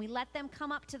Lord. And we let them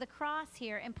come up to the cross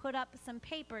here and put up some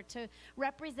paper to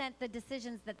represent the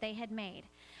decisions that they had made.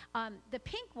 The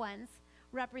pink ones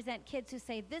represent kids who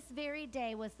say, this very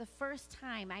day was the first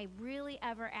time I really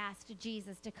ever asked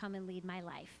Jesus to come and lead my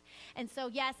life. And so,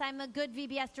 yes, I'm a good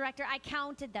VBS director. I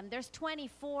counted them. There's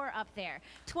 24 up there.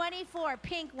 24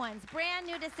 pink ones, brand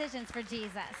new decisions for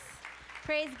Jesus.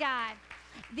 Praise God.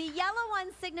 The yellow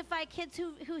ones signify kids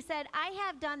who said, I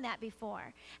have done that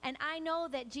before. And I know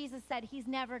that Jesus said he's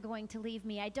never going to leave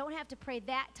me. I don't have to pray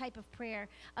that type of prayer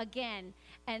again.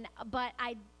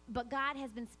 But God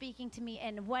has been speaking to me,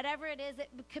 and whatever it is, it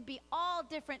could be all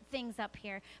different things up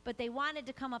here. But they wanted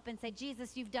to come up and say,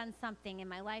 Jesus, you've done something in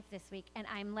my life this week, and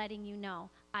I'm letting you know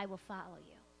I will follow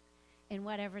you in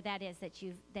whatever that is that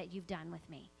you've done with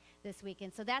me this week.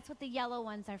 And so that's what the yellow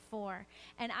ones are for.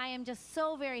 And I am just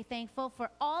so very thankful for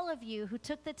all of you who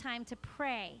took the time to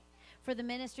pray for the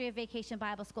ministry of Vacation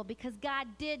Bible School, because God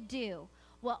did do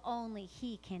what only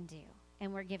he can do,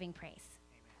 and we're giving praise.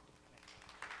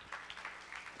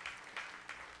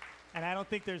 And I don't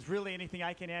think there's really anything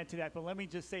I can add to that, but let me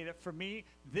just say that for me,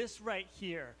 this right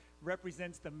here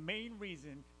represents the main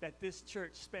reason that this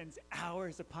church spends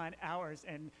hours upon hours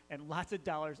and lots of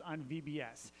dollars on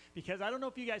VBS. Because I don't know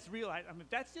if you guys realize, I mean,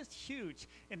 that's just huge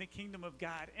in the kingdom of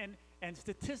God. And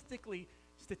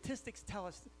statistics tell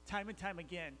us time and time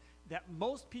again that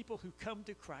most people who come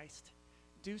to Christ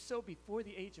do so before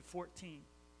the age of 14.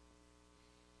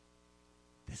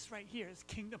 This right here is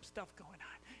kingdom stuff going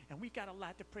on. And we've got a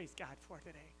lot to praise God for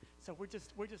today. So we're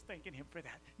just thanking him for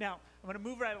that. Now, I'm going to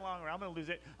move right along or I'm going to lose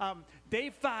it. Day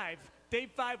five,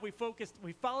 we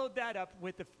followed that up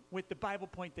with the Bible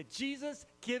point that Jesus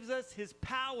gives us his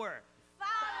power.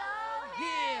 Follow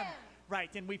him.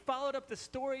 Right, and we followed up the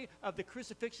story of the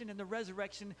crucifixion and the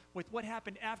resurrection with what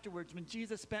happened afterwards when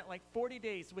Jesus spent like 40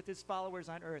 days with his followers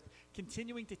on earth,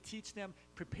 continuing to teach them,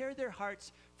 prepare their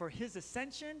hearts for his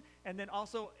ascension, and then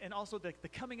also the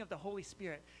coming of the Holy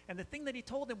Spirit. And the thing that he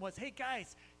told them was, hey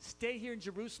guys, stay here in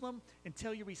Jerusalem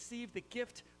until you receive the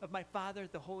gift of my Father,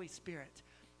 the Holy Spirit.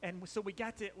 And so we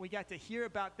got to hear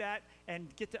about that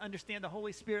and get to understand the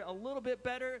Holy Spirit a little bit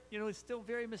better. You know, it's still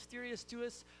very mysterious to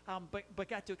us, but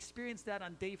got to experience that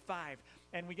on day 5.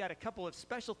 And we got a couple of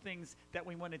special things that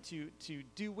we wanted to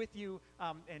do with you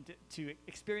and to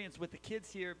experience with the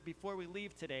kids here before we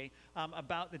leave today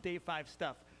about the day 5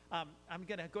 stuff. I'm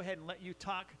going to go ahead and let you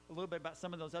talk a little bit about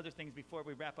some of those other things before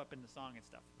we wrap up in the song and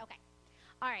stuff. Okay.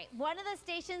 All right, one of the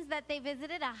stations that they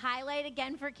visited, a highlight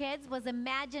again for kids, was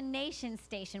Imagination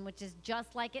Station, which is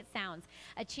just like it sounds.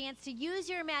 A chance to use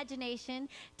your imagination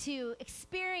to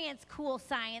experience cool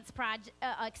science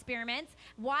experiments,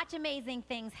 watch amazing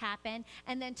things happen,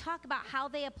 and then talk about how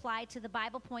they apply to the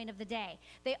Bible point of the day.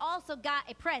 They also got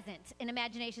a present in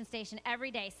Imagination Station every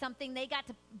day, something they got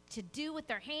to do with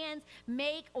their hands,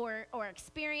 make or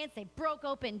experience. They broke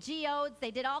open geodes. They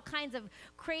did all kinds of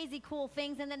crazy cool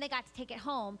things, and then they got to take it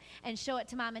home and show it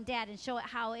to mom and dad and show it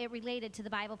how it related to the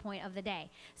Bible point of the day.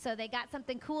 So they got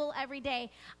something cool every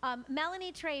day.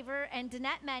 Melanie Traver and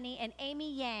Danette Menny and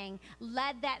Amy Yang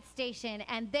led that station,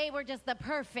 and they were just the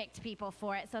perfect people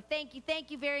for it. So thank you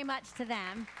very much to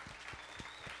them.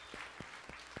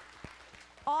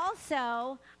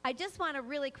 Also, I just want to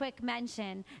really quick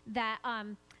mention that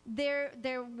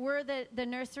there were the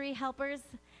nursery helpers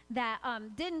that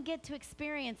didn't get to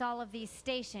experience all of these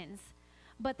stations,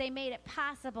 but they made it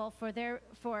possible for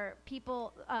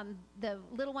people, the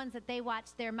little ones that they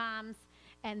watched, their moms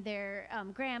and their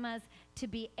grandmas, to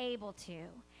be able to.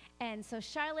 And so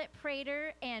Charlotte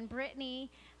Prater and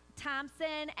Brittany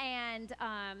Thompson and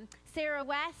Sarah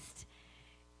West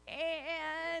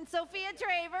and Sophia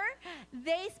Traver,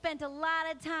 they spent a lot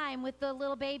of time with the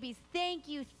little babies. Thank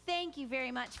you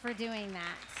very much for doing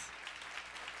that.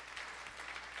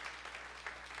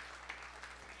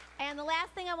 And the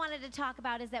last thing I wanted to talk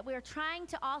about is that we're trying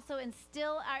to also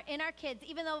instill in our kids,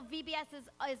 even though VBS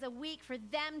is a week for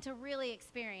them to really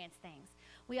experience things,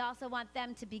 we also want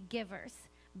them to be givers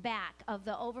back of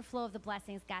the overflow of the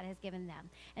blessings God has given them.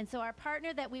 And so our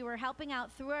partner that we were helping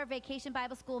out through our Vacation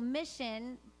Bible School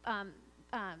mission time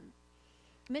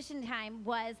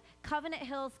was Covenant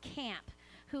Hills Camp,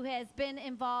 who has been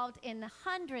involved in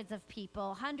hundreds of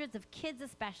people, hundreds of kids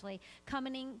especially,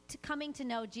 coming to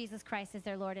know Jesus Christ as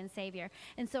their Lord and Savior.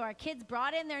 And so our kids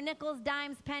brought in their nickels,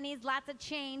 dimes, pennies, lots of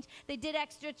change. They did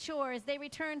extra chores. They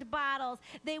returned bottles.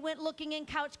 They went looking in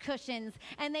couch cushions.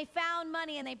 And they found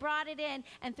money, and they brought it in.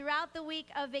 And throughout the week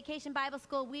of Vacation Bible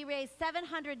School, we raised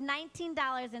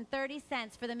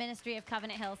 $719.30 for the ministry of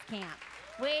Covenant Hills Camp.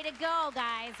 Way to go,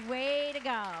 guys. Way to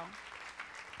go.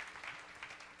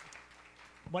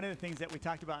 One of the things that we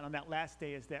talked about on that last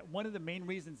day is that one of the main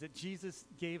reasons that Jesus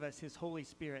gave us his Holy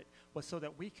Spirit was so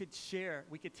that we could share,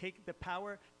 we could take that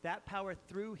power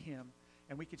through him,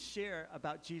 and we could share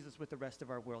about Jesus with the rest of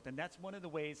our world. And that's one of the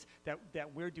ways that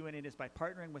we're doing it, is by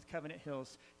partnering with Covenant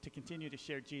Hills to continue to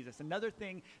share Jesus. Another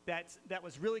thing that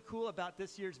was really cool about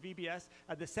this year's VBS,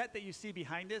 the set that you see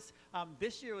behind us,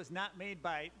 this year was not made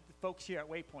by folks here at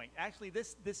Waypoint. Actually,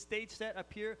 this stage set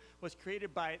up here was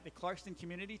created by the Clarkston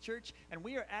Community Church, and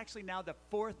we are actually now the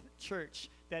 4th church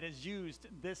that has used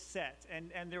this set.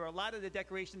 And there were a lot of the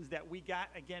decorations that we got,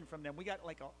 again, from them. We got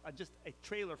like just a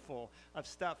trailer full of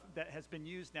stuff that has been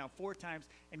used now 4 times.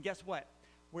 And guess what?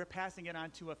 We're passing it on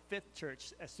to a 5th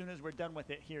church as soon as we're done with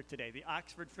it here today. The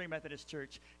Oxford Free Methodist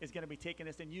Church is going to be taking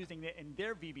this and using it in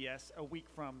their VBS a week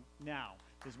from now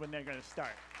is when they're going to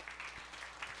start.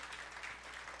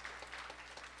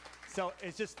 So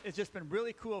it's just been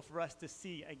really cool for us to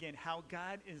see, again, how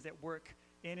God is at work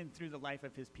in and through the life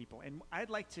of his people. And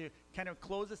I'd like to kind of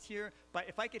close us here, but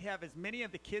if I could have as many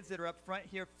of the kids that are up front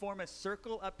here form a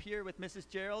circle up here with Mrs.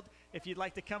 Gerald, if you'd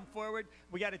like to come forward.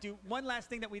 We got to do one last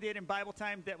thing that we did in Bible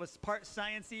time that was part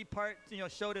science-y, part,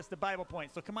 showed us the Bible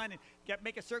point. So come on and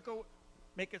make a circle.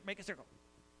 Make a circle.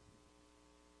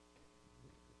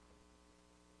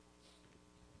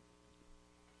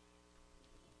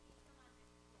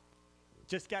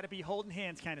 Just got to be holding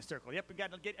hands kind of circle. Yep, we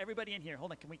got to get everybody in here.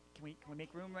 Hold on, can we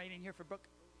make room right in here for Brooke?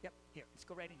 Yep, here, let's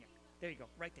go right in here. There you go,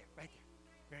 right there.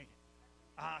 Very good.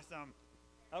 Awesome.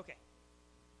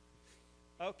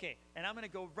 Okay, and I'm going to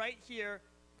go right here.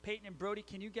 Peyton and Brody,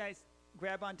 can you guys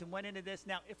grab onto one end of this?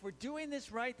 Now, if we're doing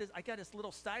this right, I got this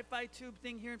little sci-fi tube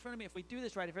thing here in front of me. If we do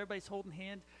this right, if everybody's holding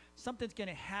hands, something's going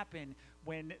to happen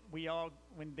when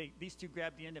these two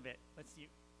grab the end of it. Let's see.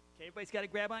 Okay, everybody's got to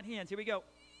grab on hands. Here we go.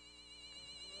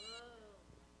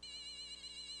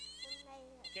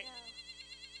 Okay.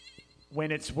 When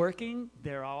it's working,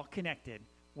 they're all connected.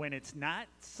 When it's not,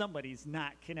 somebody's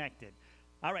not connected.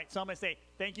 All right, so I'm going to say,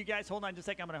 thank you guys. Hold on just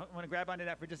a second. I'm going to grab onto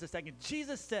that for just a second.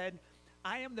 Jesus said,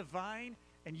 I am the vine,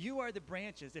 and you are the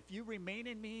branches. If you remain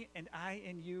in me and I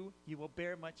in you, you will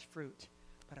bear much fruit.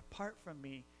 But apart from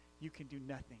me, you can do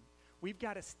nothing. We've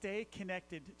got to stay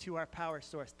connected to our power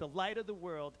source, the light of the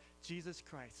world, Jesus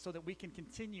Christ, so that we can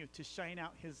continue to shine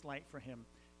out his light for him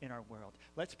in our world.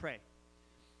 Let's pray.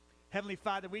 Heavenly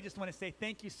Father, we just want to say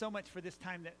thank you so much for this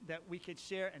time that we could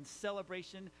share in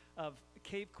celebration of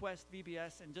Cave Quest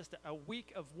VBS and just a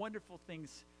week of wonderful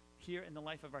things here in the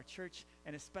life of our church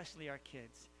and especially our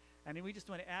kids. And we just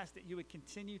want to ask that you would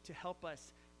continue to help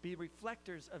us be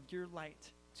reflectors of your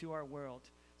light to our world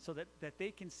so that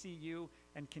they can see you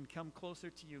and can come closer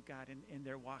to you, God, in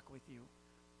their walk with you.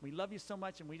 We love you so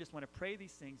much, and we just want to pray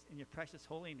these things in your precious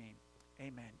holy name.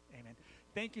 Amen. Amen.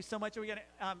 Thank you so much. We're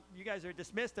gonna, you guys are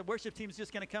dismissed. The worship team is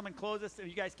just going to come and close us, so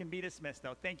you guys can be dismissed,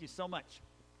 though. Thank you so much.